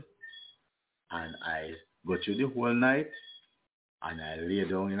cardboard, and I go through the whole night, and I lay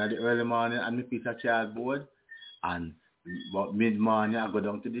down in the early morning on my piece of cardboard, and about mid-morning, I go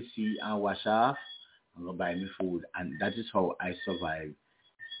down to the sea and wash off, and go buy me food, and that is how I survived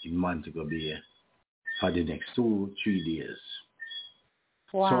in Montego Bay for the next 2-3 days.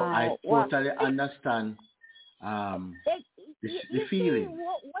 Wow. So I totally understand the feeling. See,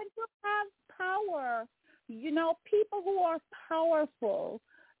 when you have power, people who are powerful,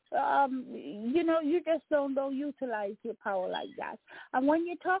 you just don't utilize your power like that. And when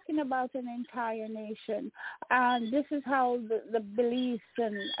you're talking about an entire nation, and this is how the beliefs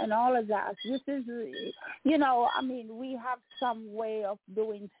and all of that, this is, we have some way of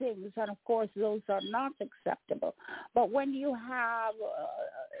doing things, and of course those are not acceptable. But when you have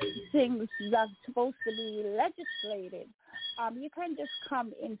things that's supposed to be legislated, you can't just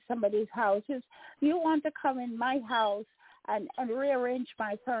come in somebody's house. If you want to come in my house and rearrange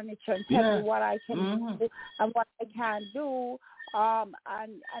my furniture and tell me what I can do and what I can't do, and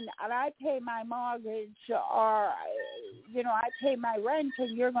I pay my mortgage, or I pay my rent,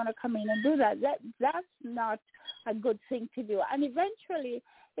 and you're going to come in and do that. That's not a good thing to do. And eventually,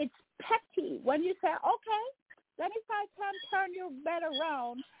 it's petty when you say, okay, then if I can turn your bed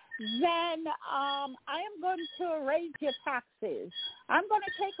around, then I am going to raise your taxes. I'm going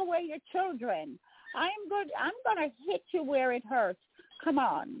to take away your children. I'm going to hit you where it hurts. Come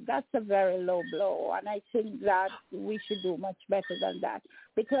on, that's a very low blow, and I think that we should do much better than that.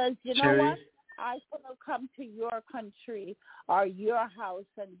 Because you know what? I want to come to your country or your house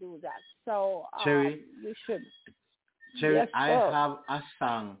and do that. So you should. Cherry, yes, I have a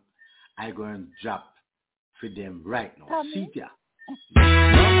song I'm going to drop for them right now. See ya.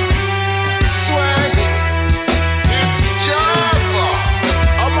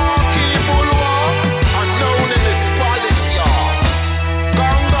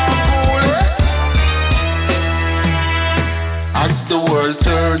 As the world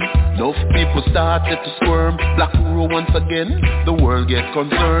turned, enough people started to squirm. Black Uro once again, the world gets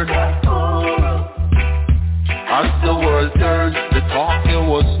concerned. As the world turned, the talk there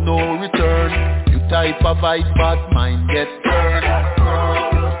was no return. You type of vibe, bad mind get burned.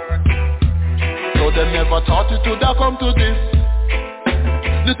 So they never thought it would have come to this.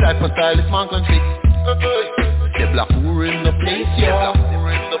 The type of style this man can fix. The Black Uro in the place, yeah.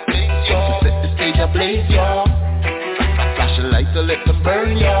 To set the stage ablaze, yeah. Flash a light to let them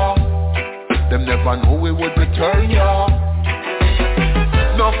burn, yeah. Them never know we would return, yeah.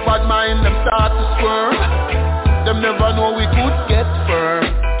 Enough bad mind, them start to squirm. Them never know we could get firm.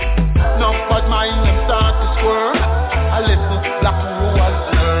 Enough bad mind, them start to squirm. A little Black Uro was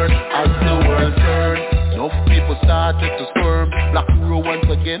learned. As the world turned, enough people started to squirm. Black Uro once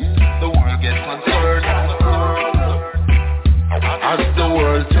again, the world gets concerned. As the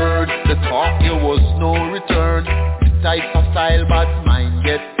world turned, the talk there was no return. The type of style bad mind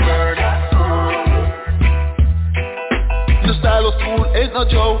get burned. The style of school ain't no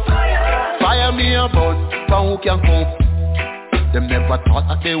joke. Fire me about, but who can cope? Them never thought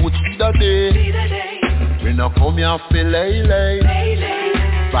that they would see the day. We now come here feel lay.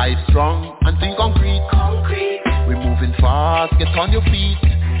 Vibe strong and think concrete. We moving fast, get on your feet.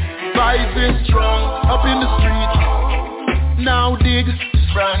 Vibe is strong, up in the street. Now dig,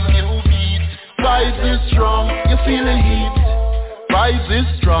 brand new beat. Vibe is strong, you feeling heat. Vibe is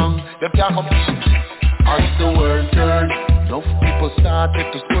strong, they can't compete. As the world turned, enough people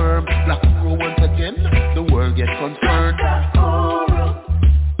started to squirm. Black Guru once again, the world get concerned.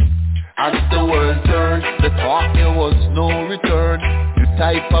 As the world turned, the talk there was no return. The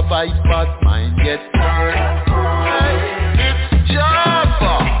type of vibe bad mind get turned. It's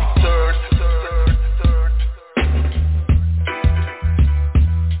Java.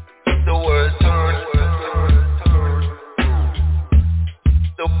 The world turned.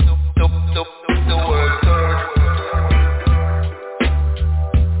 The world turned.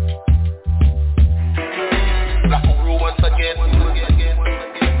 Black Guru once again.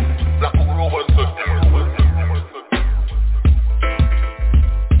 Black Guru once again.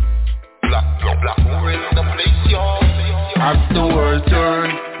 Black Guru in the place, y'all. As the world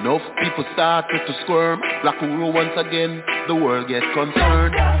turned, enough people started to squirm. Black Guru once again, the world gets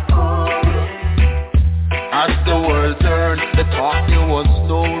concerned. As the world turned, the talk there was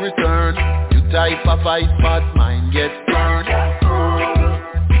no return. You type of vibe, bad mind get burned.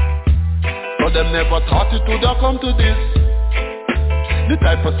 But them never thought it would have come to this. The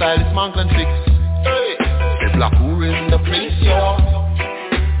type of style this man can fix. Hey, the Black Guru in the place, y'all.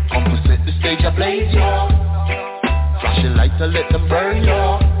 Come to set the stage ablaze, y'all. Flash a light to let them burn,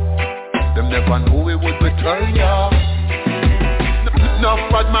 y'all. Them never knew it would return, y'all.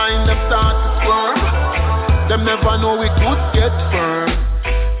 Enough bad mind, them start to squirm. Them never know we could get firm.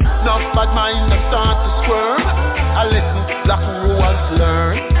 Enough bad mind, them start to squirm. I listen, Black Guru has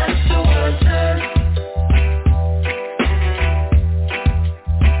learned.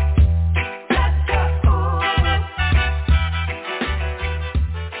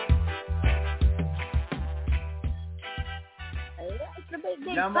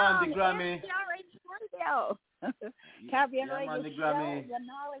 Yeah, man, the Grammy. Caribbean Yeah, man, the Radio Grammy. Show, the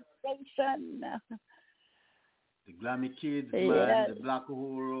Knowledge Station. The Grammy Kids, Yes. man, the Black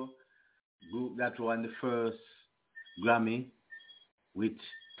Uhuru group that won the first Grammy with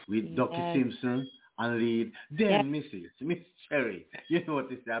Ducky Simpson and lead. Then Miss Cherry, you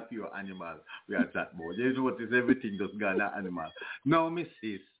notice that pure animal we are talking about. You notice everything that's gone an animal. Now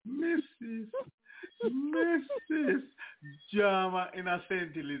Mrs. Drama in a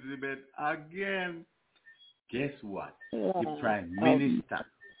St. Elizabeth again. Guess what? The Prime Minister.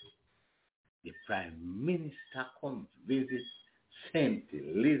 The Prime Minister comes visit St.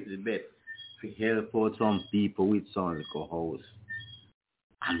 Elizabeth to help out some people with some little house.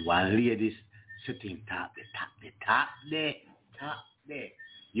 And one lady sitting top there.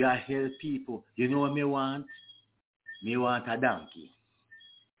 You are help people. You know what me want? Me want a donkey.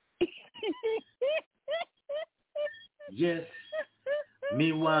 Yes,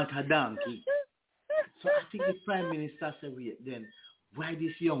 me want a donkey. So I think the Prime Minister said, wait, then why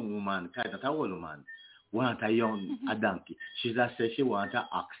this young woman, kind of a old woman, want a donkey? She just said she want an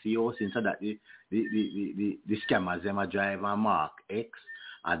Axio since that the scammers them a drive a Mark X,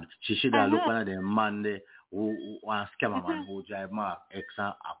 and she should have looked at them man there who want scammer man who drive Mark X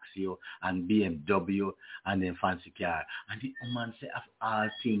and Axio and BMW and then fancy car. And the woman said, of all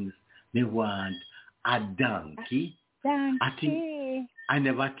things, they want a donkey. I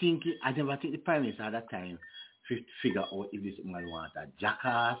never think the Prime Minister at that time figure out if this woman wants a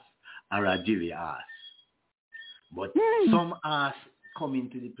jackass or a jelly ass. But some ass come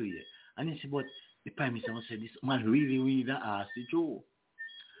into the play. And he said, but the Prime Minister said, this man really the ass to Joe.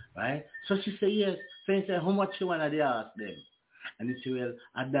 Right? So she said, yes. So he said, how much you want the ass then? And he said, well,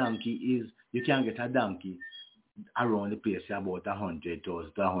 a donkey is, you can get a donkey around the place about 100,000 to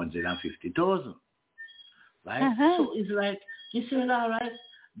 150,000. Right? So it's like, he said, all right,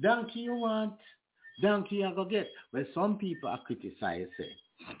 donkey you want, donkey you go get. Well, some people are criticized, say,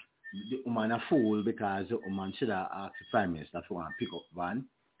 the woman a fool because the woman should have asked the Prime Minister for one pick up van.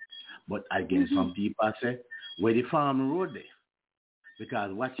 But again, some people say, where the farm road there?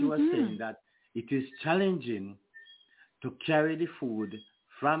 Because what you were saying that it is challenging to carry the food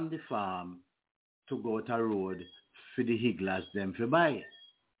from the farm to go to road for the higglers them to buy.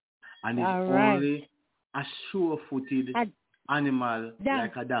 And it's only a sure-footed animal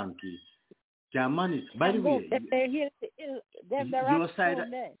like a donkey can manage. By the way,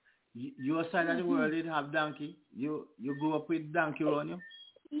 your side of the world did have donkey. You grew up with donkey on you?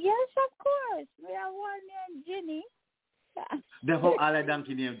 Yes, of course. We have one named Ginny. Therefore, I like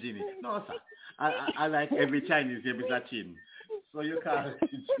donkey named Ginny. No, sir. I like every Chinese name is a chin. So you can't.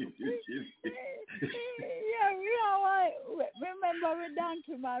 Yeah, remember with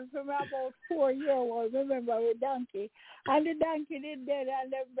donkey, man, from about 4 years old. Remember with donkey. And the donkey did dead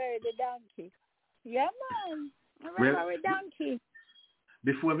and they buried the donkey. Yeah, man. Remember with donkey.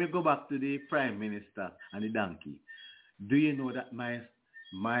 Before we go back to the Prime Minister and the donkey, do you know that my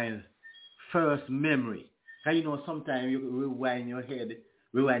first memory, because you know sometimes you rewind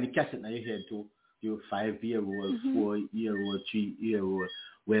the cassette in your head to your 5-year-old, 4-year-old, 3-year-old.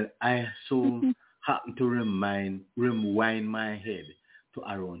 Well, I so happen to rewind my head to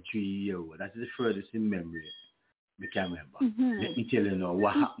around 3-year-old. That is the furthest in memory we can remember. Let me tell you now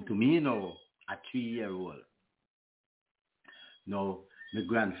what happened to me now at 3-year-old. Now, my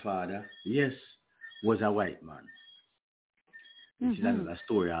grandfather, yes, was a white man. This is another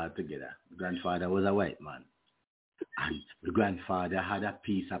story altogether. My grandfather was a white man. And my grandfather had a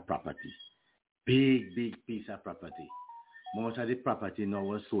piece of property. Big piece of property. Most of the property now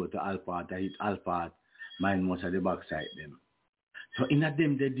was sold to Alpart. I hit Alpart, mine most of the backside them. So in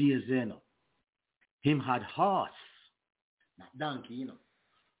them the days, him had horse. Not donkey,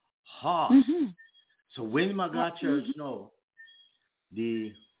 horse. So when I go to church now,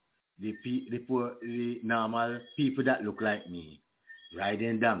 the normal people that look like me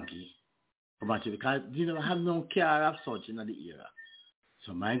riding donkey, because you know have no care of such in the era.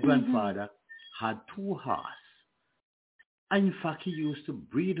 So my grandfather had 2 horses. And in fact, he used to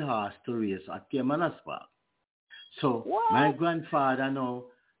breed horse to race at Caymanas Park. So my grandfather now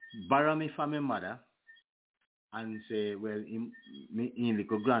borrow me from my mother and say, well, his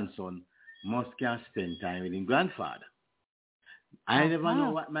little grandson must can spend time with his grandfather. I never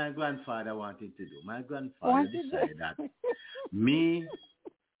know what my grandfather wanted to do. My grandfather decided that me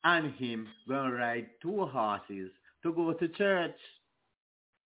and him gonna ride 2 horses to go to church.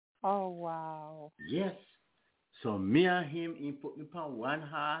 Oh, wow. Yes. So me and him, he put me on one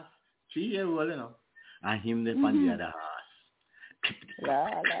horse, 3-year-old, and him on the other horse.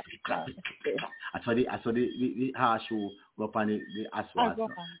 I saw the horse shoe go up on the asphalt.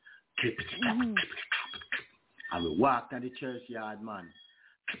 And we walked on the churchyard, man.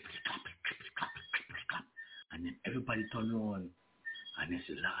 And then everybody turned around. And they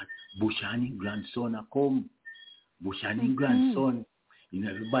said, Lord, Bushani grandson a come. Bushani grandson. You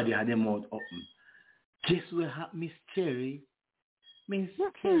know, everybody had their mouth open. Guess what happened, Miss Cherry? Miss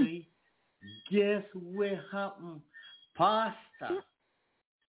Cherry, guess what happened? Pastor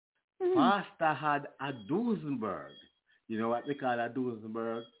had a Duesenberg. You know what we call a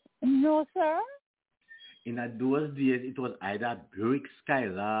Duesenberg? No, sir. In those days, it was either a Buick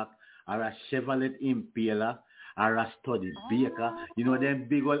Skylark or a Chevrolet Impala or a Study Baker. You know them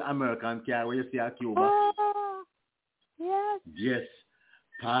big old American car where you see a Cuba? Yes. Yes.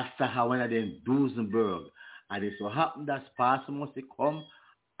 Pastor had one of them Duesenberg. And it so happened that Pastor must come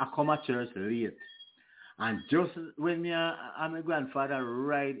at church late. And just when me and my grandfather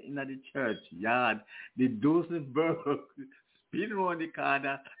ride in the church yard, the Duesenberg spin around the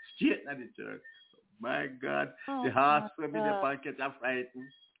corner straight at the church. My God, the horse when me the pancake are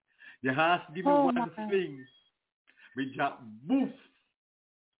frightened. The horse give me one fling. We drop boof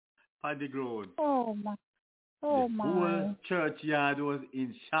on the ground. The whole churchyard was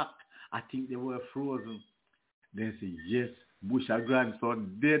in shock. I think they were frozen. They say, yes, Bush's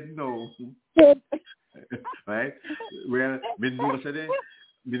grandson dead now. Right? Well, me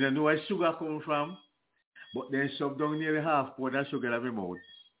don't know where sugar come from, but then shove down nearly half pour that sugar in my mouth.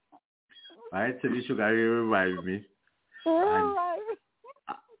 Right? So the sugar really revive me. And,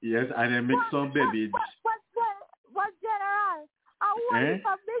 yes, and then mix some baby. What general? I want if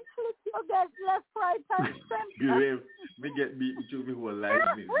a big flip you get left, right, and center. Me get beat through me whole life.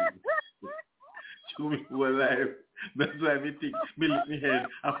 Through me whole life. That's why me think, me lick me head.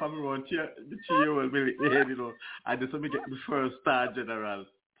 After me run the 3-year-old, me lick me head, And that's why me get the first star general.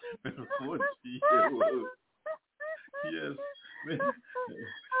 3-year-old. Yes.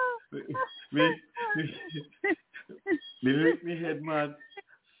 Me lick me head, man.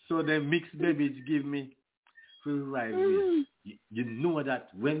 So then mixed babies give me free ride. You know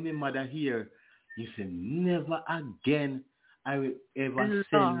that when my mother here, you say, never again I will ever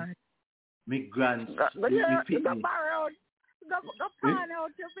send me grandson. But you go bar out. Go pan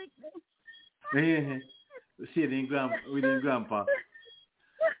out your big. See with the grandpa.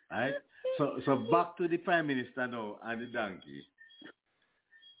 Right? So back to the Prime Minister now and the donkey.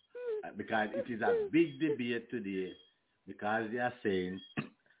 because it is a big debate today, because they are saying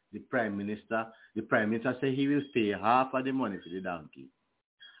the Prime Minister said he will pay half of the money for the donkey.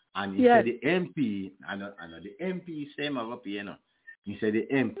 And he said the MP, I know the MP same as up here, he said the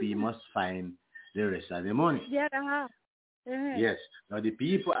MP must find the rest of the money. Yeah, Yes. Now the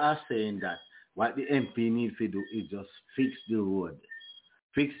people are saying that what the MP needs to do is just fix the road.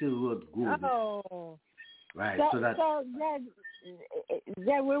 Fix the road good. Oh. Right. So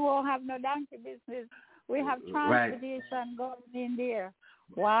then we won't have no donkey business. We have transportation going in there.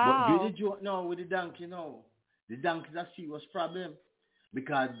 Wow. But did you know with the donkey now? The donkey is a serious problem.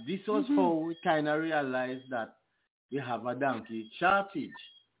 Because this was how we kind of realized that we have a donkey shortage.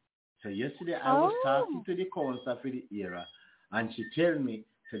 So yesterday I was talking to the council for the area, and she told me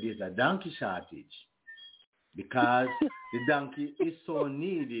that there's a donkey shortage. Because the donkey is so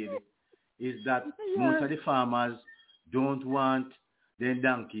needed, is that most of the farmers don't want their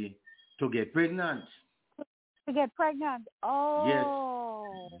donkey to get pregnant. Oh. Yes.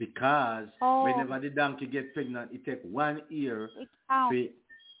 Because whenever the donkey gets pregnant, it takes 1 year.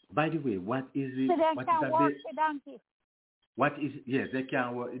 By the way, what is it? So they can't work the donkey. They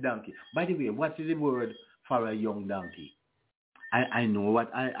can't work the donkey. By the way, what is the word for a young donkey? I know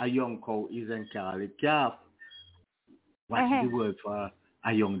what a young cow is and call it calf. What is the word for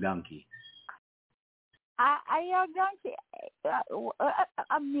a young donkey? A young donkey?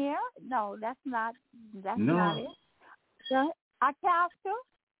 A mare? No, that's not it. So, a calf too?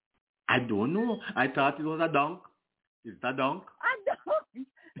 I don't know. I thought it was a donk. Is it a donk? A donk.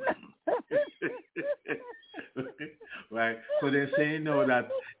 Right. So they're saying now that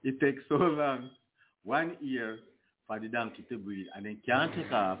it takes so long, 1 year, for the donkey to breed, and then can't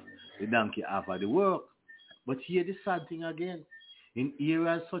take off the donkey after the work. But here the sad thing again, in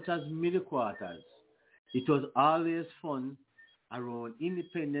areas such as middle quarters, it was always fun around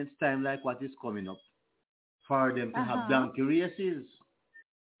Independence time, like what is coming up, for them to have donkey races.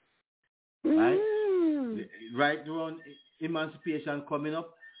 Right? Right around emancipation coming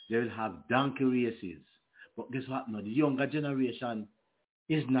up, they will have donkey races. But guess what? No, the younger generation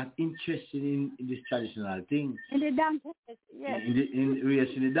is not interested in this traditional thing. In the donkey, yes. In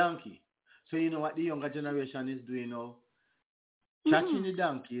racing the donkey. So you know what the younger generation is doing now? Catching the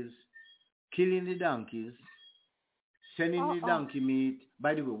donkeys, killing the donkeys, sending the donkey meat.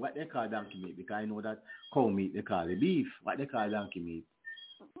 By the way, what they call donkey meat? Because I know that cow meat they call it beef. What they call donkey meat?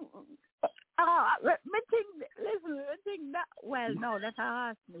 No, that's a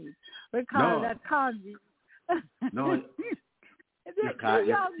horse meat. We call that corn beef. No. You call it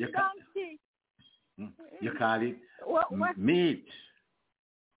meat.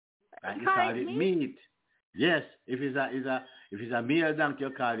 You call it meat. Yes, if it's a male donkey,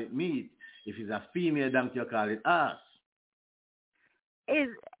 you call it meat. If it's a female donkey, you call it ass.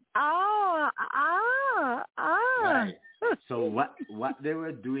 Right. So what they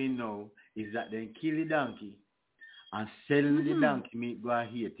were doing now is that they kill the donkey and selling the donkey meat to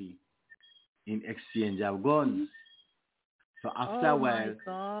Haiti in exchange of guns. So after a while,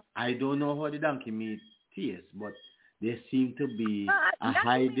 I don't know how the donkey meat tastes, but there seems to be a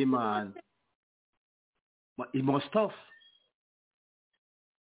high demand. But it must tough.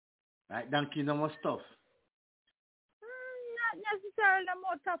 Right? Donkey no more tough. Not necessarily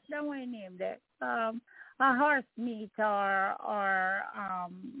more tough than we named it. A horse meat or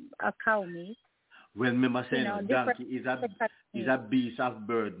a cow meat. Well, remember saying donkey is a beast of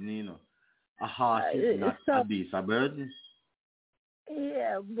burden, you know. A horse is not a beast of burden.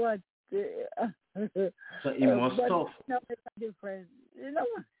 Yeah, but so it must tough. No, it's a difference, you know.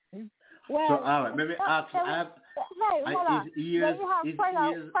 Well, so all right, maybe ask. His ears.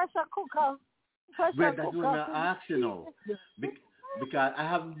 Pressure cooker. Well, that's what I ask you now. Because I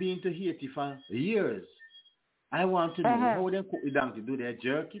haven't been to Haiti for years. I want to know how they cook the donkey. Do they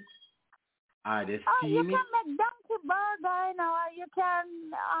jerk it? Are they steam you it? can make donkey burger, you know. You can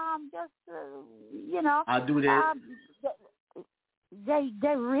just, you know. Do they?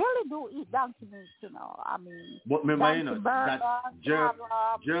 They really do eat donkey meat, you know. I mean, but remember, you know, burger, that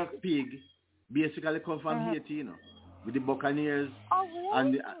jerk pig basically come from Haiti, you know, with the Buccaneers. Oh, really?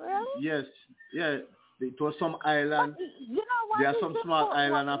 And really? Yes, yeah. It was some island. But, you know what? There are some small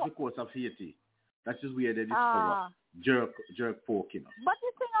island off the coast of Haiti. That is where they discover jerk pork, you know. But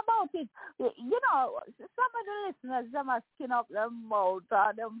the thing about it, you know, some of the listeners, they must skin up their mouth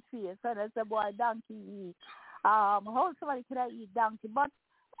or them face and they say, boy, donkey eat. How somebody can eat donkey? But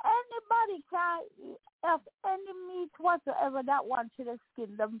anybody can eat any meat whatsoever that one should have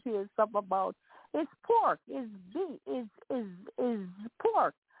skinned them face up about. It's pork. It's beef. Is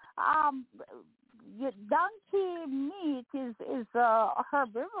pork. donkey meat is a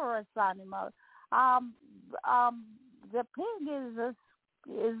herbivorous animal. The pig is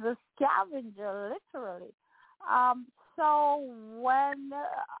a scavenger, literally. So when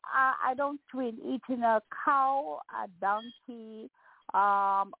I don't twin eating a cow, a donkey,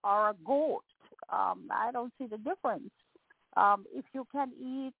 or a goat, I don't see the difference. If you can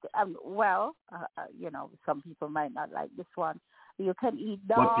eat, some people might not like this one. You can eat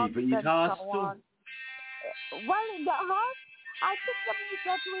dogs. But people eat horse too. Well, in the horse, I think the meat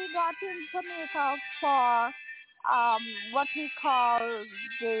that we got in Jamaica for what we call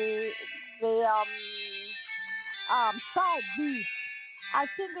the side beef. I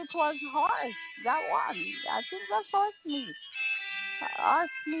think it was horse, that one. I think that's horse meat.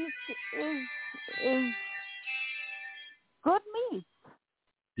 Horse meat is good meat.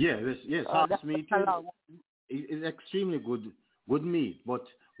 Yes, horse meat is extremely good meat, but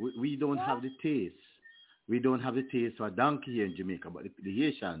we don't have the taste. We don't have the taste for donkey here in Jamaica, but the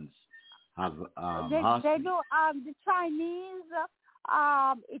Haitians have horse they meat. do. The Chinese,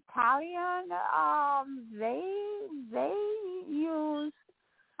 Italian, they use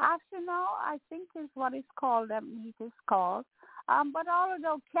Arsenal, I think is what it's called. That meat is called. But all of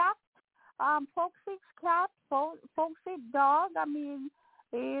those cat, folks eat cat, folks eat dog. I mean,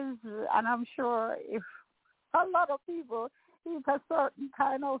 and I'm sure if a lot of people eat a certain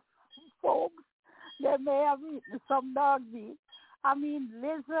kind of folks, they may have eaten some dog meat. I mean,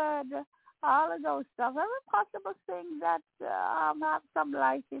 lizard, all of those stuff. Every possible thing that have some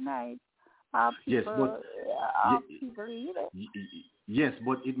life in it. People eat it. Yes,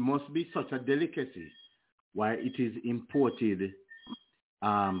 but it must be such a delicacy. Why it is imported,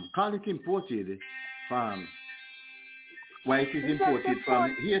 call it imported from, why it is imported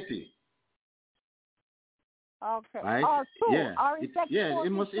from Haiti. Okay. Right?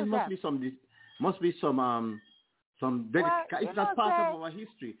 It must be some it's not part of our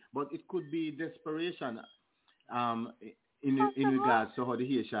history, but it could be desperation in regards to how the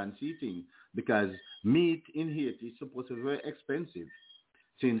Haitians see things, because meat in Haiti is supposed to be very expensive,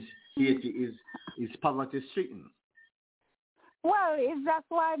 since Haiti is poverty stricken. Well, is that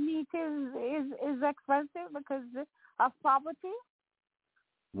why meat is expensive, because of poverty?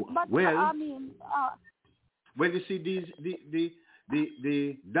 But well, you see,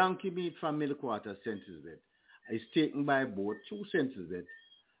 the donkey meat from Milkwater, St.Elizabeth, is taken by boat to St.Elizabeth,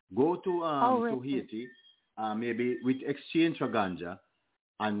 go to Haiti, maybe with exchange for ganja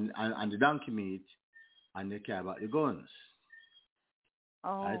and the donkey meat, and they care about the guns.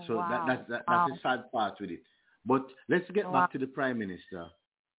 Oh, right? So wow. that's the sad part with it. But let's get back to the Prime Minister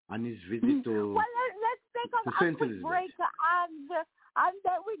and his visit to let's take a quick break and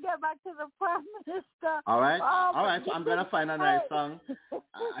then we get back to the Prime Minister. All right. So I'm going to find a nice song.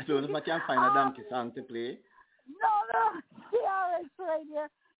 I don't know if I can find a donkey song to play. No, CRS Radio,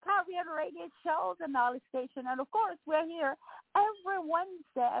 Caribbean Radio shows and knowledge station. And, of course, we're here every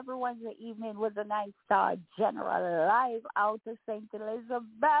Wednesday evening with the 9-Star General live out of St.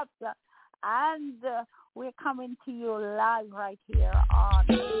 Elizabeth. And we're coming to you live right here on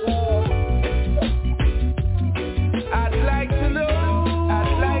I'd like to know,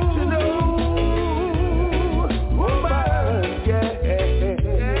 woman,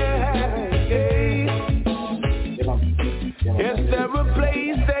 Is there a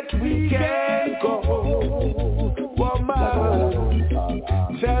place that we can go, woman?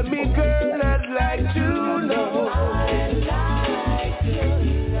 Tell me, girl, I'd like to know.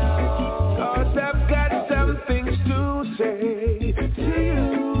 Cause I've got some things to say to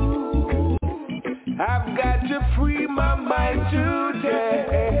you. I've got to free my mind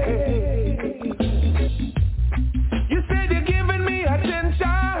today. You said you're giving me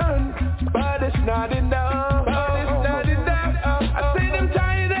attention, but it's not enough. I said I'm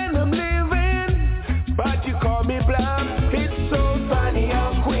tired and I'm leaving, but you call me bluff. It's so funny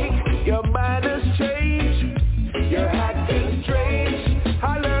how quick your mind has changed. You're acting strange.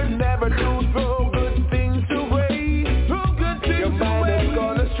 I learned never to throw good things away. Your mind has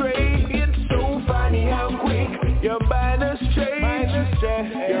gone astray. It's so funny how quick your mind has changed.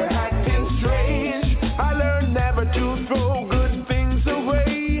 You're acting strange. I learned never to throw good things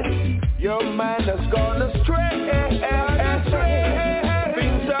away. Your mind has gone astray.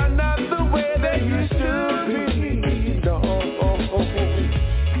 Things are not the way they used to be. No.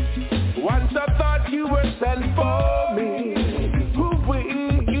 Once I thought you were sent for me.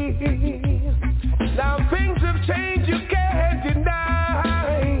 Now things have changed, you can't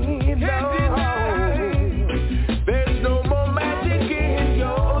deny. No. There's no more magic in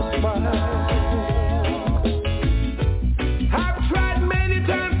your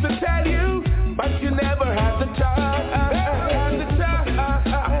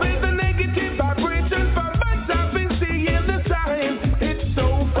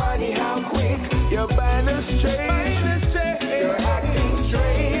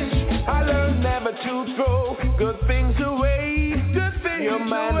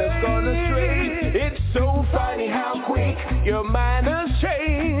Your manners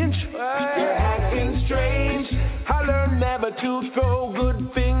change. You're acting strange. I learned never to throw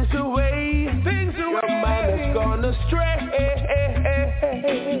good things away. Your mind has gone astray.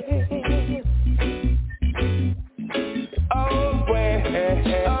 Oh, well.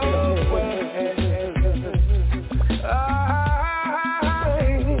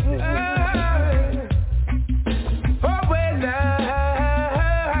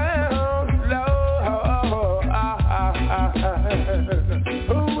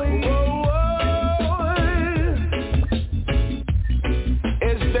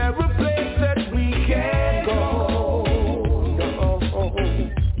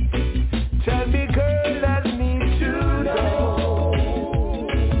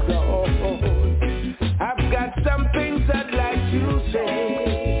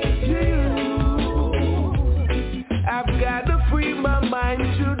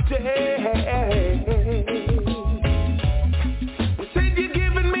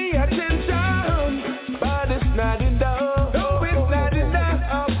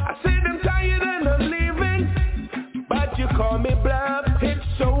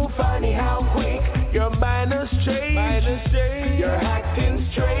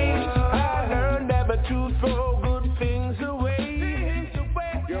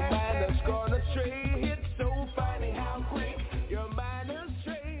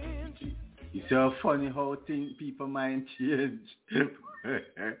 So funny how people mind change.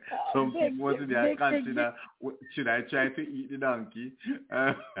 Some people want to consider, should I try to eat the donkey?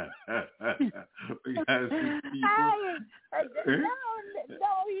 Because people... No,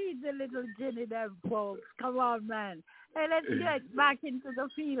 eat the little Jenny them folks. Come on, man. Hey, let's get back into the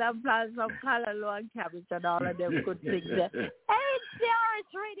field and plant some callaloo and cabbage and all of them good things there. Hey, it's the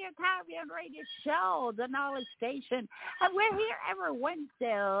Horace Radio Caribbean Radio Show, the Knowledge Station. And we're here every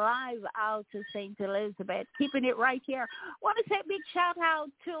Wednesday live out to St. Elizabeth, keeping it right here. Want to say a big shout out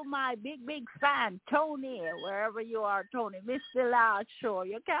to my big fan, Tony, wherever you are, Tony. Miss the last show.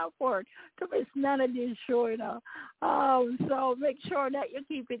 You can't afford to miss none of this show, you know. So make sure that you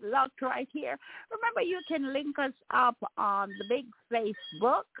keep it locked right here. Remember, you can link us up on the big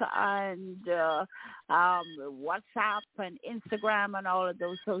Facebook and WhatsApp and Instagram and all of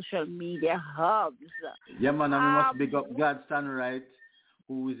those social media hubs. Yeah, man, and we must big up Godson, right?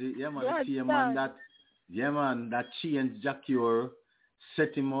 Who is it? Yeah, man, the same man that changed Jacure,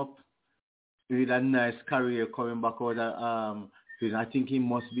 set him up with a nice career coming back out of, I think he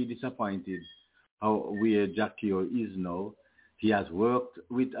must be disappointed how where Jacure is now. He has worked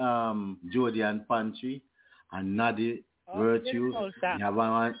with Jody and Pantry and Nadi Virtue.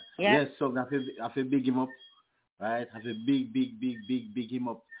 Yes, so I have to big him up, right? Have to big him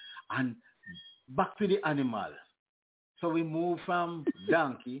up. And back to the animal. So we move from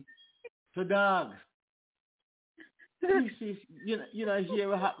donkey to dog. This is, you know, here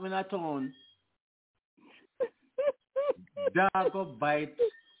what happening at town. Dog go bite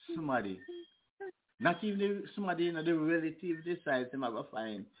somebody. Not even somebody, you know, the relative decides him to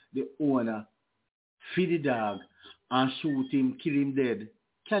find the owner, feed the dog, and shoot him, kill him dead.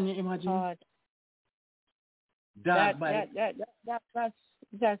 Can you imagine? Dog bite.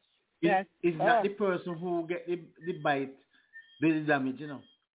 It's not the person who get the bite, the damage, you know.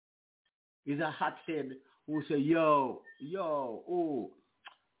 It's a hot head who say, yo,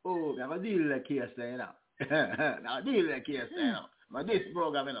 I'm going to deal with the case there, you know. I'm deal with the case there, you know. But this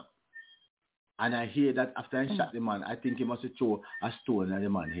program, you know. And I hear that after I shot the man, I think he must have thrown a stone at the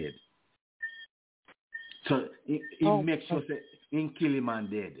man's head. So he makes sure that he kill him and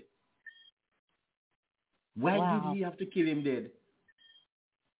dead. Why did he have to kill him dead?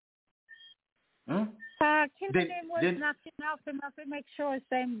 Huh? Killing him was not enough to make sure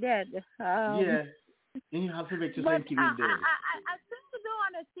him dead. Yeah. And you have to make sure him kill him dead. I think to do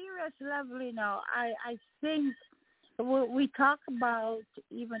on a serious level, you know, I think we talk about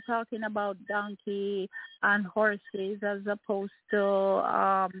talking about donkey and horses as opposed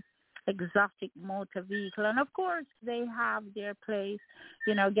to exotic motor vehicle, and of course they have their place.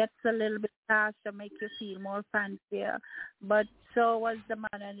 You know, gets a little bit faster, make you feel more fancier. But so was the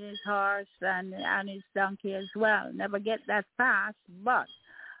man and his horse and his donkey as well. Never get that fast, but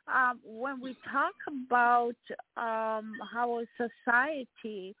when we talk about how a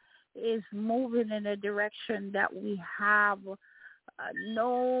society is moving in a direction that we have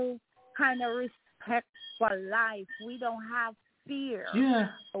no kind of respect for life. We don't have fear. Yeah.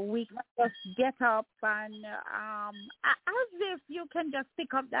 We can just get up and as if you can just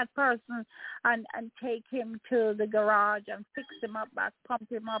pick up that person and take him to the garage and fix him up back, pump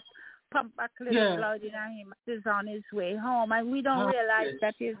back a little blood in him. He's on his way home. And we don't realize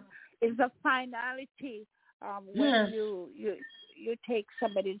that is a finality when you take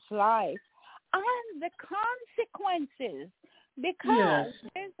somebody's life, and the consequences, because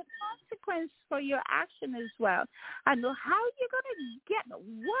there's a consequence for your action as well. And how you're going to get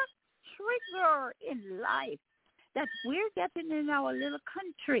what trigger in life that we're getting in our little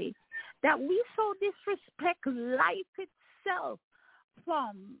country, that we so disrespect life itself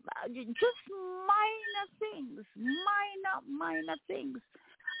from just minor things.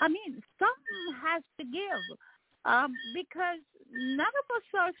 I mean, something has to give because none of us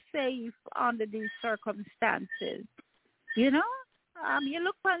are safe under these circumstances. You know, you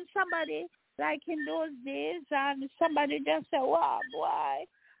look on somebody like in those days, and somebody just say, "Wow, boy,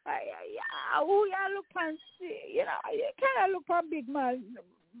 who you look on? You know, you can't look on big man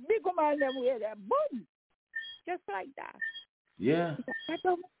them with them, boom, just like that." Yeah, that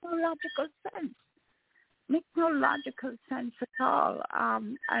don't make no logical sense. Make no logical sense at all.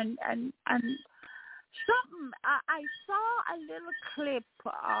 And something I saw a little clip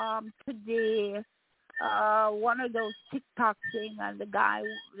today. One of those TikTok thing, and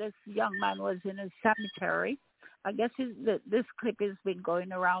this young man was in a cemetery. I guess this clip has been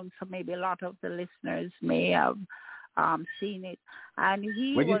going around, so maybe a lot of the listeners may have seen it. And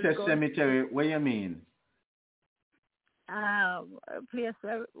when you say cemetery, what do you mean? A place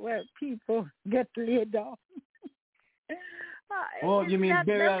where people get laid off. Oh, you mean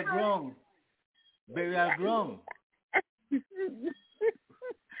burial ground? Burial ground.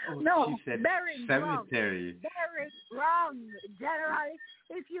 Oh, no, she said burying cemetery. Burying ground. Generally,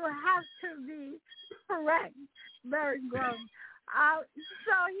 if you have to be correct, burying ground.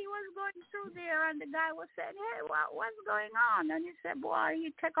 So he was going through there, and the guy was saying, "Hey, what's going on?" And he said, "Boy,"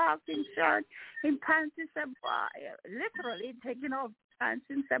 he took off his shirt, his pants. He said, "Boy," literally taking off his pants.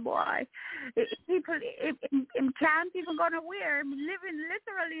 And said, "Boy, people, him can't even gonna wear him living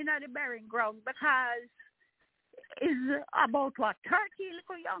literally in the burying ground because." Is about 30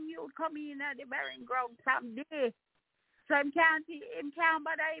 little young youth coming in at the burying ground someday. So him can't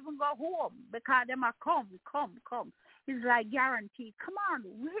but I even go home because them are come. It's like guaranteed. Come on,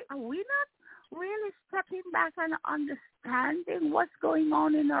 are we not really stepping back and understanding what's going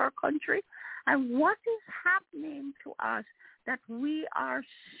on in our country and what is happening to us that we are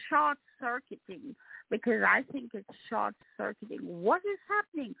short-circuiting? Because I think it's short-circuiting. What is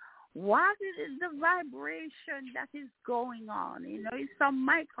happening? What is the vibration that is going on? You know, it's some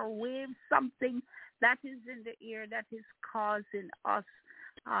microwave, something that is in the air that is causing us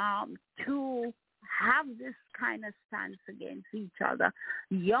to have this kind of stance against each other.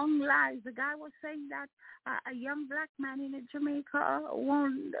 Young lives. The guy was saying that a young black man in Jamaica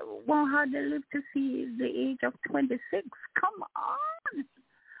won't hardly live to see the age of 26. Come on.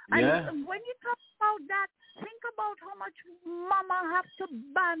 Yeah. And when you talk about that, think about how much mama have to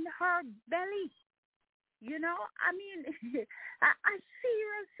band her belly. You know, I mean, a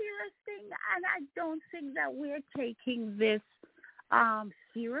serious thing, and I don't think that we're taking this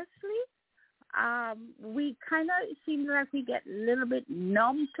seriously. We kind of, it seems like we get a little bit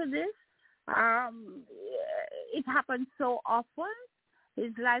numb to this. It happens so often.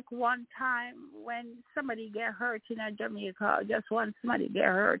 It's like one time when somebody get hurt in Jamaica, just when somebody get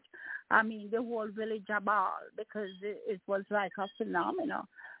hurt, I mean, the whole village ball because it was like a phenomenon.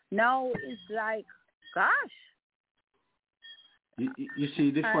 Now it's like, gosh. You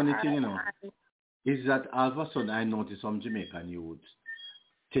see, the funny thing, you know, is that all of a sudden I noticed some Jamaican youth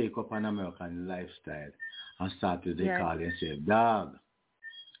take up an American lifestyle and start to call and say, "Dog,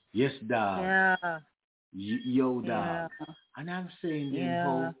 yes, dog, yo, dog." Yeah. And I'm saying,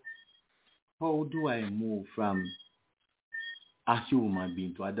 how do I move from a human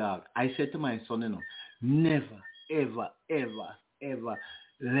being to a dog? I said to my son, you know, never, ever, ever, ever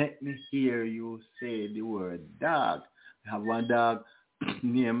let me hear you say the word dog. I have one dog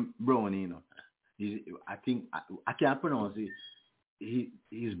named Brownie, you know. I think, I can't pronounce it.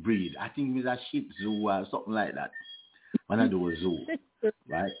 His breed. I think he's a Shih Tzu or something like that. When I do a zoo,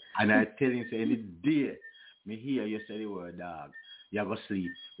 right? And I tell him, say, any day, me hear you say the word dog, you go sleep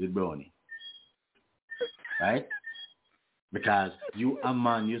with Brownie. Right? Because you a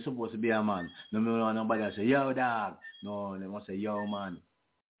man, you're supposed to be a man. No, nobody will say, yo dog. No, they must say, yo man.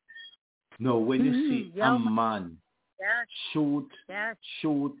 No, when you see a man shoot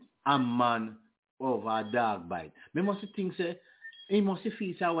a man over a dog bite, me must think, say, he must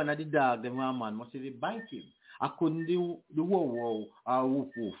feel say one of the dog, the man must bite him. I couldn't do the wow or woof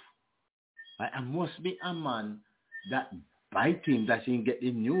woof. I must be a man that bite him, that he get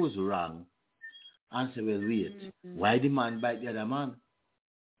the news wrong. And say, well, wait, why the man bite the other man?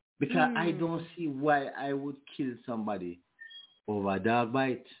 Because I don't see why I would kill somebody over a dog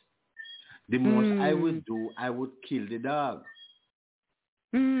bite. The most I would do, I would kill the dog.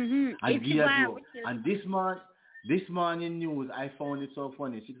 And this morning news, I found it so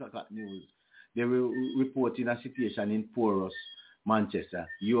funny, 6 o'clock news. They were reporting a situation in Parish, Manchester,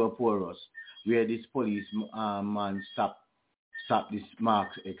 Parish, where this police man stopped this Mark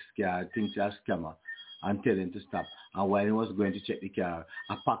X car, thinks he's a scammer, and tell him to stop. And while he was going to check the car,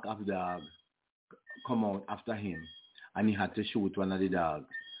 a pack of dogs come out after him, and he had to shoot one of the dogs,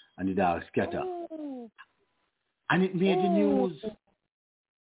 and the dog scattered. And it made the news.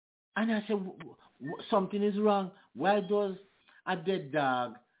 And I said, something is wrong. Why does a dead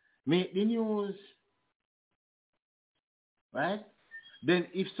dog make the news? Right? Then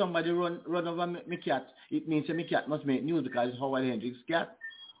if somebody run over my cat, it means my cat must make news because it's Howard Henricks' cat.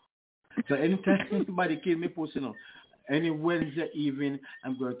 So anytime anybody kill me pussy, any Wednesday evening,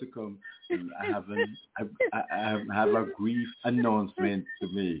 I'm going to come. I have a brief announcement to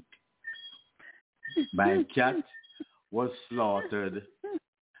make. My cat was slaughtered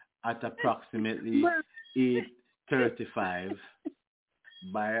at approximately 8:35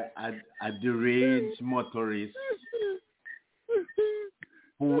 by a deranged motorist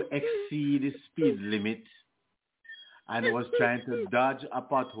who exceeded the speed limit and was trying to dodge a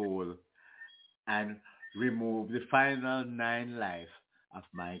pothole and remove the final 9 life of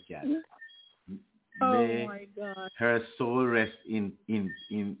my cat. May my God. her soul rest in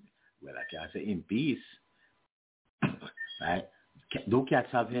well, I can't say in peace. Right? Do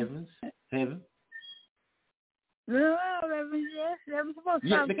cats have heaven? No, heavens, yes. They're supposed to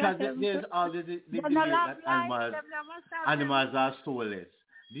have because heaven. there's all the belief that animals are soulless.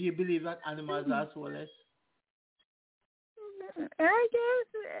 Do you believe that animals are soulless? I guess.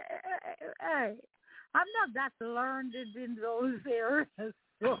 I'm not that learned in those areas.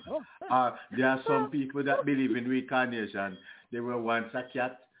 There are some people that believe in reincarnation. They were once a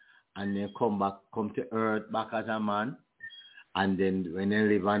cat, and they come to earth back as a man, and then when they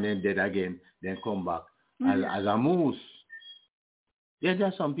live and then dead again, then come back as a moose. Yeah, there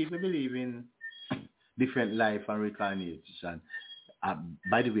are some people believe in different life and reincarnation.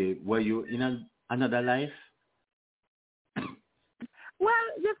 By the way, were you in another life? Well,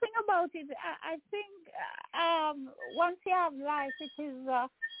 the thing about it, I think once you have life, it is a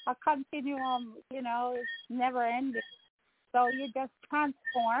continuum, it's never ending. So you just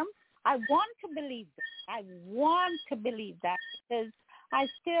transform. I want to believe that because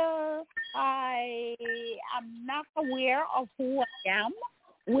I am not aware of who I am,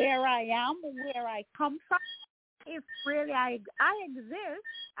 where I come from. If really I exist,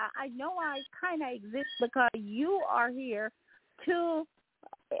 I know I kind of exist because you are here to,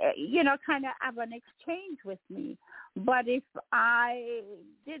 kind of have an exchange with me. But if I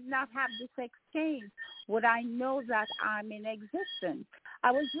did not have this exchange, would I know that I'm in existence?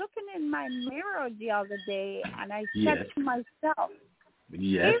 I was looking in my mirror the other day, and I said to myself,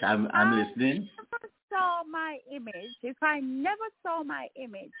 yes, I'm listening. If I never saw my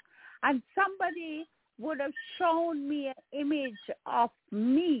image, and somebody would have shown me an image of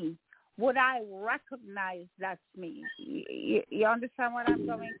me, would I recognize that's me? You understand what I'm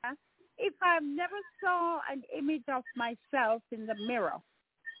going at? If I never saw an image of myself in the mirror,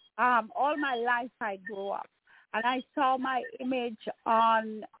 all my life I grew up, and I saw my image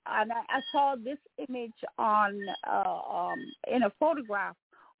and I saw this image in a photograph,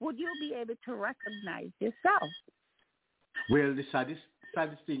 would you be able to recognize yourself? Well, the saddest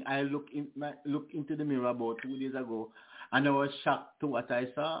thing, I looked into the mirror about 2 days ago, and I was shocked to what I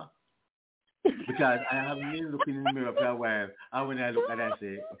saw. Because I have been looking in the mirror for a while, and when I look at it, I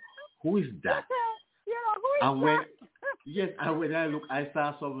say, who is that? And when I look, I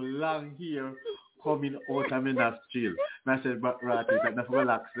saw some long hair coming out of my nostril. And I said, but right, I never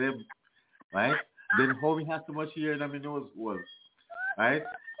relax them. Right? Then how we have so much hair in my nose hole? Right?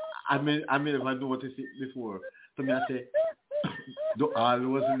 I never noticed it before. So I say, do all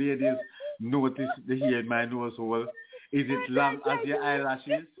those ladies notice the hair in my nose hole? Is it long as your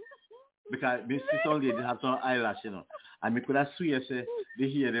eyelashes? Because my sister lady have some eyelash, and me could have swear say they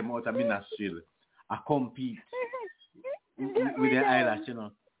hear them out of my nostril. I compete with their eyelash,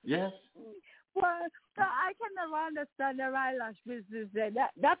 Yes. Well, I can never understand their eyelash business.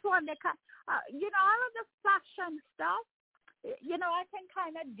 That's one they can, all of the fashion stuff, I can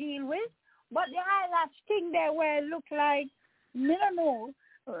kind of deal with. But the eyelash thing there where it look like, me don't know.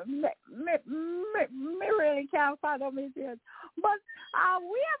 Me really can't fathom it yet. But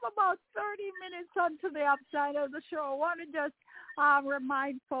we have about 30 minutes onto the upside of the show. I want to just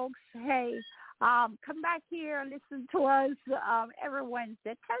remind folks, hey, come back here, listen to us every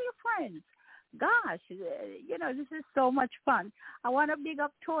Wednesday. Tell your friends. gosh, this is so much fun. I want to big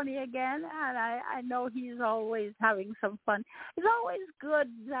up Tony again, and I know he's always having some fun. It's always good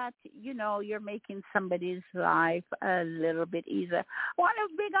that, you're making somebody's life a little bit easier. I want to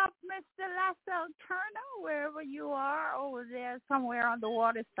big up Mr. Lester Turner, wherever you are, over there somewhere on the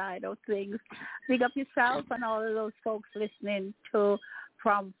water side of things. Big up yourself and all of those folks listening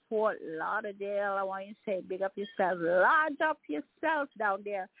from Fort Lauderdale. I want you to say, big up yourself. Lodge up yourself down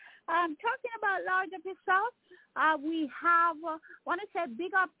there. Talking about lodge up yourself, we have, want to say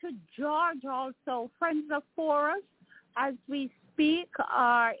big up to George also. Friends of Horace, as we speak,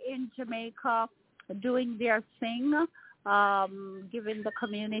 are in Jamaica doing their thing, giving the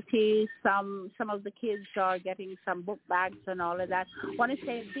community some of the kids are getting some book bags and all of that. Want to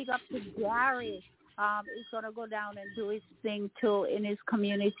say big up to Gary. He's going to go down and do his thing, too, in his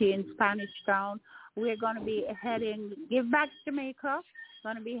community in Spanish Town. We're going to be heading, Give Back Jamaica,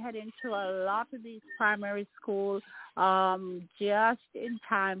 going to be heading to a lot of these primary schools just in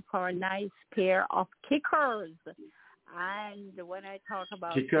time for a nice pair of kickers. And when I talk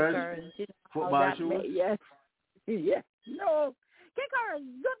about kickers, football shoes? Yes. No. Kickers,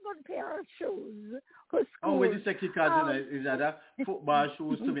 good pair of shoes. When you say kickers, is that football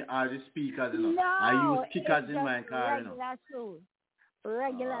shoes to me are the speakers? No, I use kickers in my car.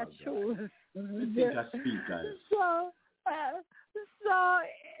 Regular shoes. Speakers. So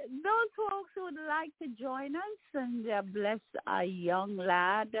those folks who would like to join us and bless a young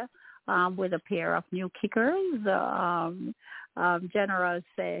lad with a pair of new kickers. General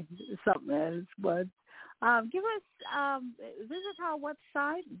say something else, but give us, visit our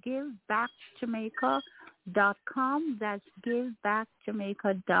website, givebackjamaica.com. That's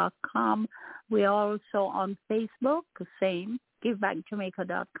givebackjamaica.com. We're also on Facebook, same,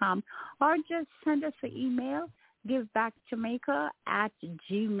 givebackjamaica.com. Or just send us an email,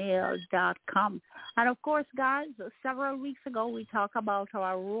 givebackjamaica@gmail.com. And, of course, guys, several weeks ago we talked about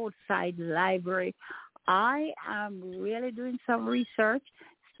our roadside library. I am really doing some research.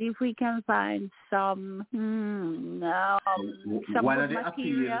 See if we can find some material.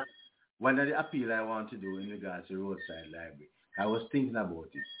 One of the appeal I want to do in regards to roadside library, I was thinking about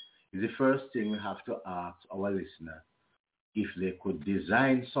it. Is the first thing we have to ask our listener if they could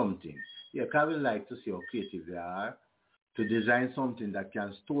design something. Yeah, I would like to see how creative they are to design something that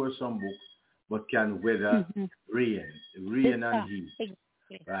can store some books but can weather rain and heat.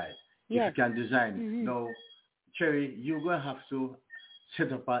 Exactly. Right. Yes. If you can design it. Now, Cherry, you're going to have to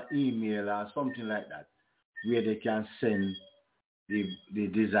set up an email or something like that where they can send the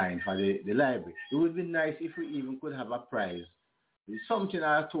design for the library. It would be nice if we even could have a prize, something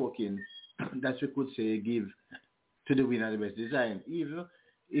or a token that we could say give to the winner of the best design. Even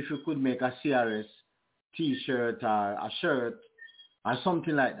if we could make a CRS t-shirt or a shirt or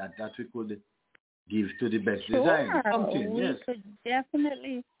something like that we could give to the best design. Something,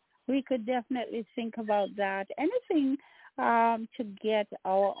 We could definitely think about that. Anything to get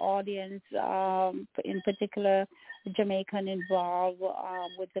our audience, in particular Jamaican, involved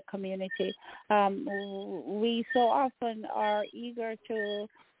with the community. We so often are eager to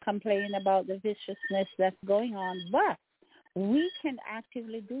complain about the viciousness that's going on, but we can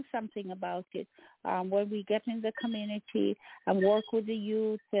actively do something about it when we get in the community and work with the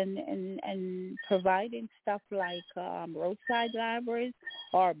youth and providing stuff like roadside libraries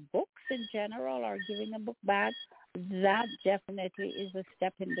or books in general or giving a book back. That definitely is a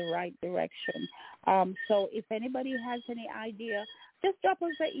step in the right direction. So if anybody has any idea, just drop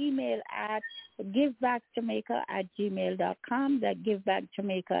us an email at givebackjamaica@gmail.com, that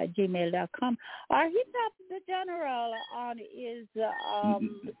givebackjamaica@gmail.com, or hit up the general on his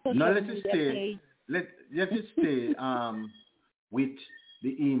social media page. Let it stay with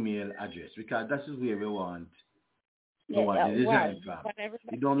the email address, because that is where we want the design from.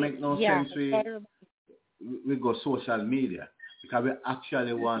 It don't make no sense we go social media, because we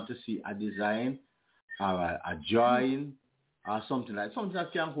actually want to see a design or a drawing or something that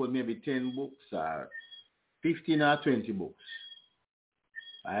can hold maybe 10 books or 15 or 20 books.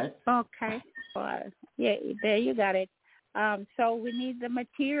 Right? Okay. Well, yeah, there you got it. So we need the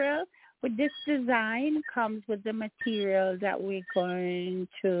material. With this design comes with the material that we're going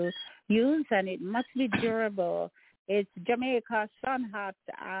to use, and it must be durable. It's Jamaica, sun hot,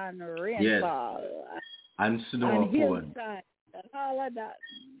 and rainfall. Yes. And snow cone. And all of that.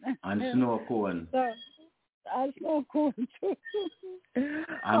 And snow cone. And snow cone too.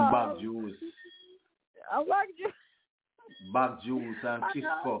 And bag juice. Bag juice and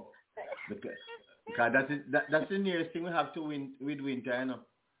Kisco. Because that's the nearest thing we have to with winter, you know.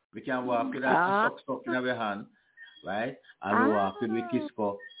 We can walk with our socks up in our hand, right? And we walk with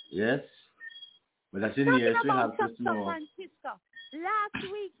Kisco. Yes. But that's in years we have to know. Last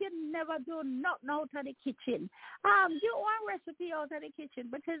week you never do nothing out of the kitchen. You want recipe out of the kitchen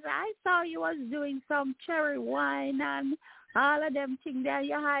because I saw you was doing some cherry wine and all of them things there.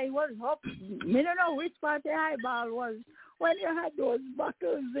 Your eye was up. I don't know which part the eyeball was when you had those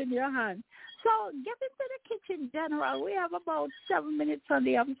bottles in your hand. So get into the kitchen, General. We have about 7 minutes on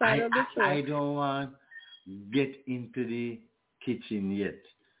the other side of the show. I don't want to get into the kitchen yet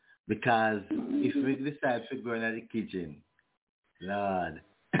because if we decide to go into the kitchen, Lord,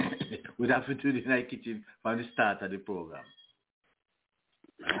 we'd have to do the night kitchen from the start of the program.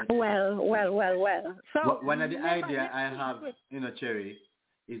 Right? Well. So one of the ideas I have, Cherry,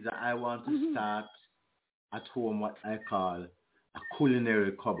 is that I want to start at home what I call a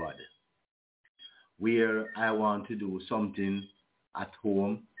culinary cupboard, where I want to do something at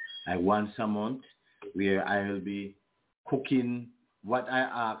home, like once a month, where I will be cooking what I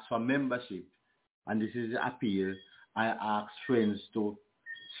ask for membership, and this is the appeal. I ask friends to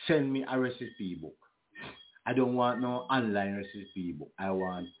send me a recipe book. I don't want no online recipe book. I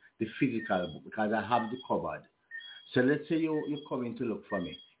want the physical book because I have the cupboard. So let's say you're coming to look for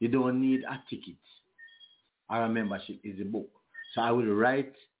me. You don't need a ticket or a membership. It's a book. So I will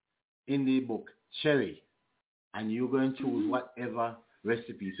write in the book, Cherry, and you're going to choose whatever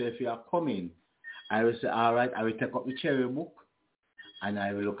recipe. So if you are coming, I will say, all right, I will take up the Cherry book, and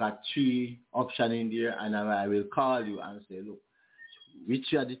I will look at 3 options in there, and I will call you and say, look,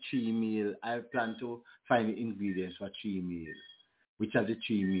 which are the 3 meals? I plan to find the ingredients for 3 meals. Which are the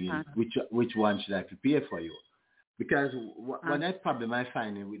 3 meals? Which one should I prepare for you? Because one problem I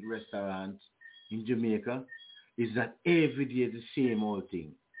find with restaurants in Jamaica is that every day the same old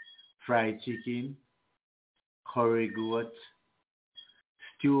thing. Fried chicken, curry goat,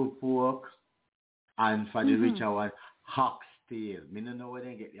 stew pork, and for the richer one, ox tail. I don't know where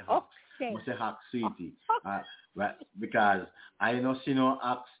they get the ox. I say ox sweetie. Right, because I don't see no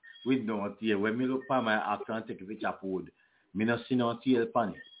ox with no tail. When me look for my ox and take a picture of food, I don't see no tail on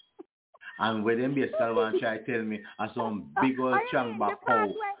it. And when them basically want to try to tell me some big old chunk back cow.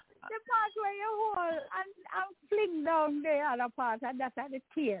 The part where you hold and fling down the other part, and that's at the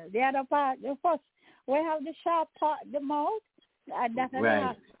tail. The other part, the first, we have the sharp part, the mouth, and that's at the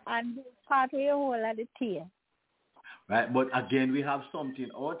heart, and the part where you hold at the tail. Right, but again, we have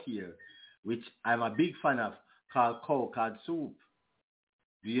something out here, which I'm a big fan of, called cow cod soup.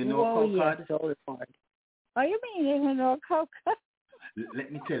 Do you know cow cod? Oh, you mean you know cow cod?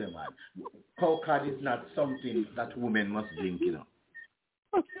 Let me tell you, man. Cow cod is not something that women must drink,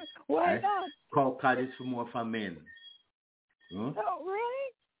 Why right? not? Cow cod is more for men. Oh,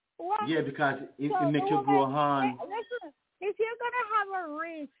 really? Why? Yeah, because it makes you grow horn. Listen, if you're going to have a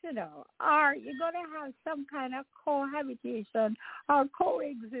race, or you're going to have some kind of cohabitation or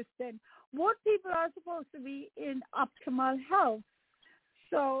coexistence, both people are supposed to be in optimal health.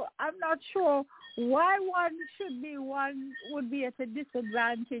 So I'm not sure why one would be at a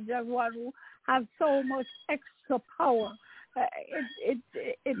disadvantage of one who have so much extra power.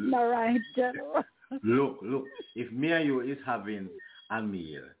 It's not right, General. Look, if me and you is having a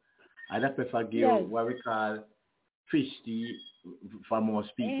meal, I'd prefer give what we call fish tea for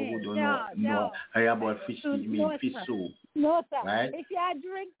most people who don't know about fish tea, mean fish soup. No, sir. Right? If you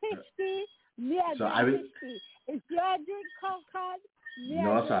drink fish tea, drink fish tea. If you drink cow cod,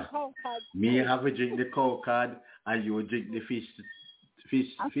 no, sir. Me have to drink the cow cod and you drink the fish soup.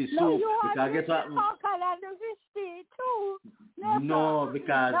 No, you because drink the cow cod and the fish tea too. No,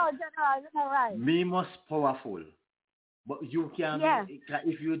 because General, you're not right. Me must powerful. But you can be,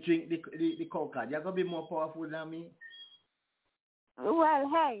 if you drink the cow cod, you're going to be more powerful than me. Well,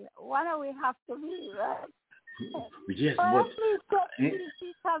 hey, what do we have to be, right? Yes, well, but...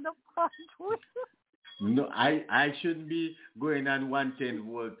 No, I shouldn't be going on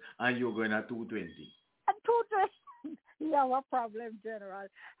 110 volt and you're going at 220. At 220? You have a problem, General.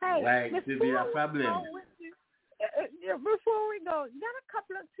 Hey, right, to be a problem. Before we go, there are a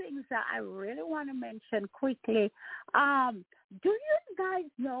couple of things that I really want to mention quickly. Do you guys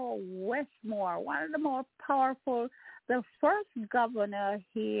know Westmore, one of the more powerful, the first governor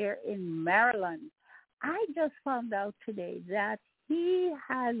here in Maryland? I just found out today that he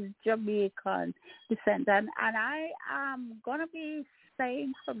has Jamaican descent, and I am going to be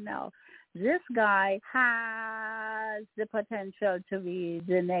saying from now, this guy has the potential to be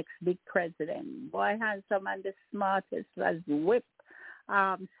the next big president. Boy, handsome and the smartest as whip.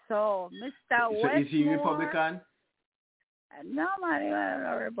 So, Mr. Westmore. So is he Republican? No, man, he's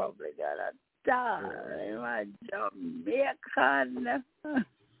not a Republican at all. He's a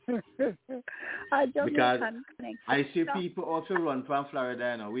Jamaican. Because I see people also run from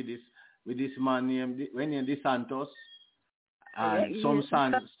Florida with this with this man named DeSantos and some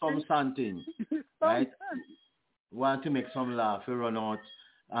something, right? Want to make some laugh, to run out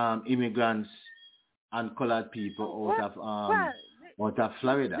immigrants and colored people out of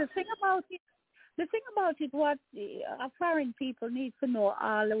Florida. The thing about it, what foreign people need to know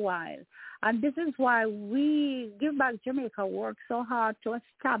all the while, and this is why we Give Back Jamaica work so hard to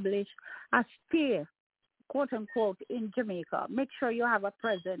establish a stay, quote unquote, in Jamaica. Make sure you have a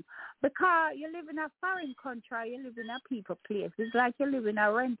presence, because you live in a foreign country, you live in a people place. It's like you live in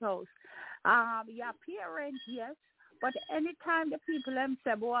a rent house. You pay rent, yes, but anytime the people them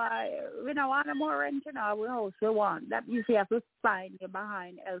say, boy, we don't want no more rent in our house, we want, that means you have to find you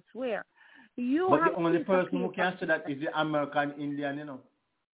behind elsewhere. But the only person who can say that is the American Indian,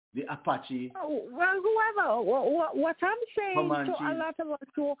 the Apache. Oh, well, whoever. What I'm saying Comanche. to a lot of us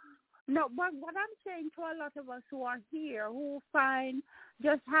who, no, but what I'm saying to a lot of us who are here, who find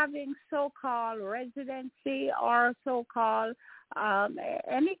just having so-called residency or so-called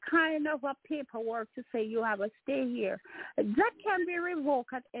any kind of a paperwork to say you have a stay here, that can be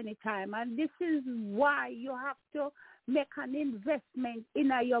revoked at any time. And this is why you have to make an investment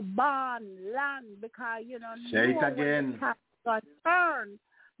in your barn land, because, Say it again. Concern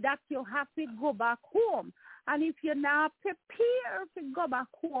that you have to go back home. And if you're not prepared to go back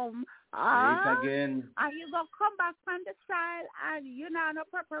home, say it again. And you're going to come back from the side and you're not in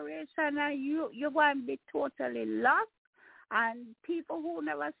preparation, and you're going to be totally lost. And people who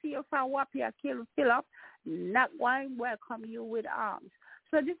never see you from Wapia fill up, not going to welcome you with arms.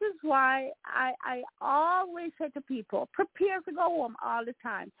 So this is why I always say to people, prepare to go home all the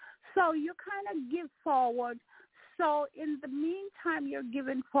time. So you kind of give forward. So in the meantime, you're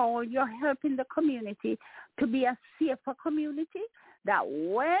giving forward, you're helping the community to be a safer community, that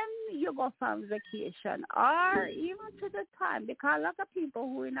when you go from vacation or even to the time, because a lot of people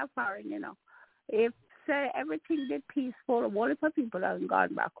who are in a foreign, if say everything did peaceful, what if people haven't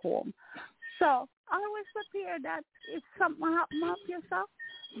gone back home? So always prepare that if something happens up yourself,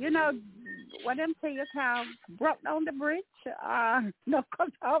 when them say you can break down the bridge, cut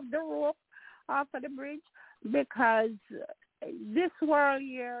off the rope off of the bridge, because this world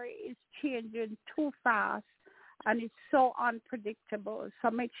here is changing too fast and it's so unpredictable.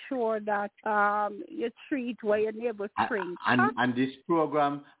 So make sure that you treat where your neighbor treats. And this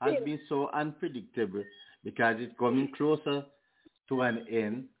program has been so unpredictable because it's coming closer to an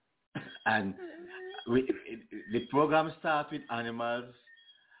end. And the program starts with animals,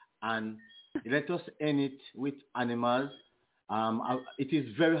 and let us end it with animals. It is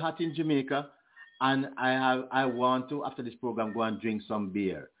very hot in Jamaica, and I want to, after this program, go and drink some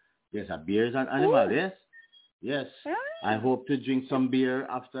beer. Yes, a beer is an animal, yes? Yes. I hope to drink some beer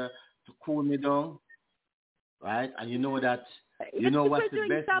after to cool me down, right? And you know that, what's the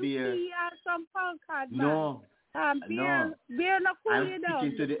best beer? No. Beer no cool you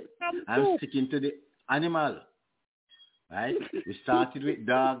down. I'm sticking to the animal, right? We started with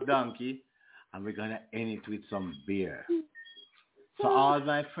dog, donkey, and we're going to end it with some beer. So all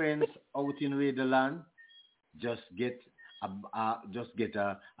my friends out in Radio Land, just get a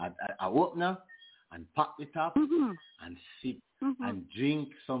opener and pop it up and sip and drink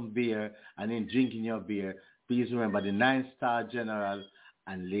some beer. And in drinking your beer, please remember the 9-star General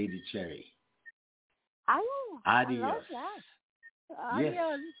and Lady Cherry. Adios. I love that. Yes.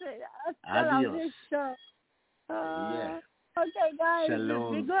 Adios. Yes. Okay, guys.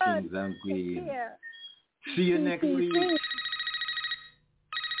 Shalom, be good. kings and queens. See you next week.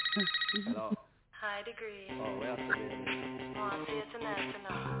 Hello. High degree. Oh, well. Want to see it tonight,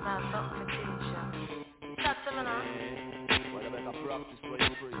 not something to teach.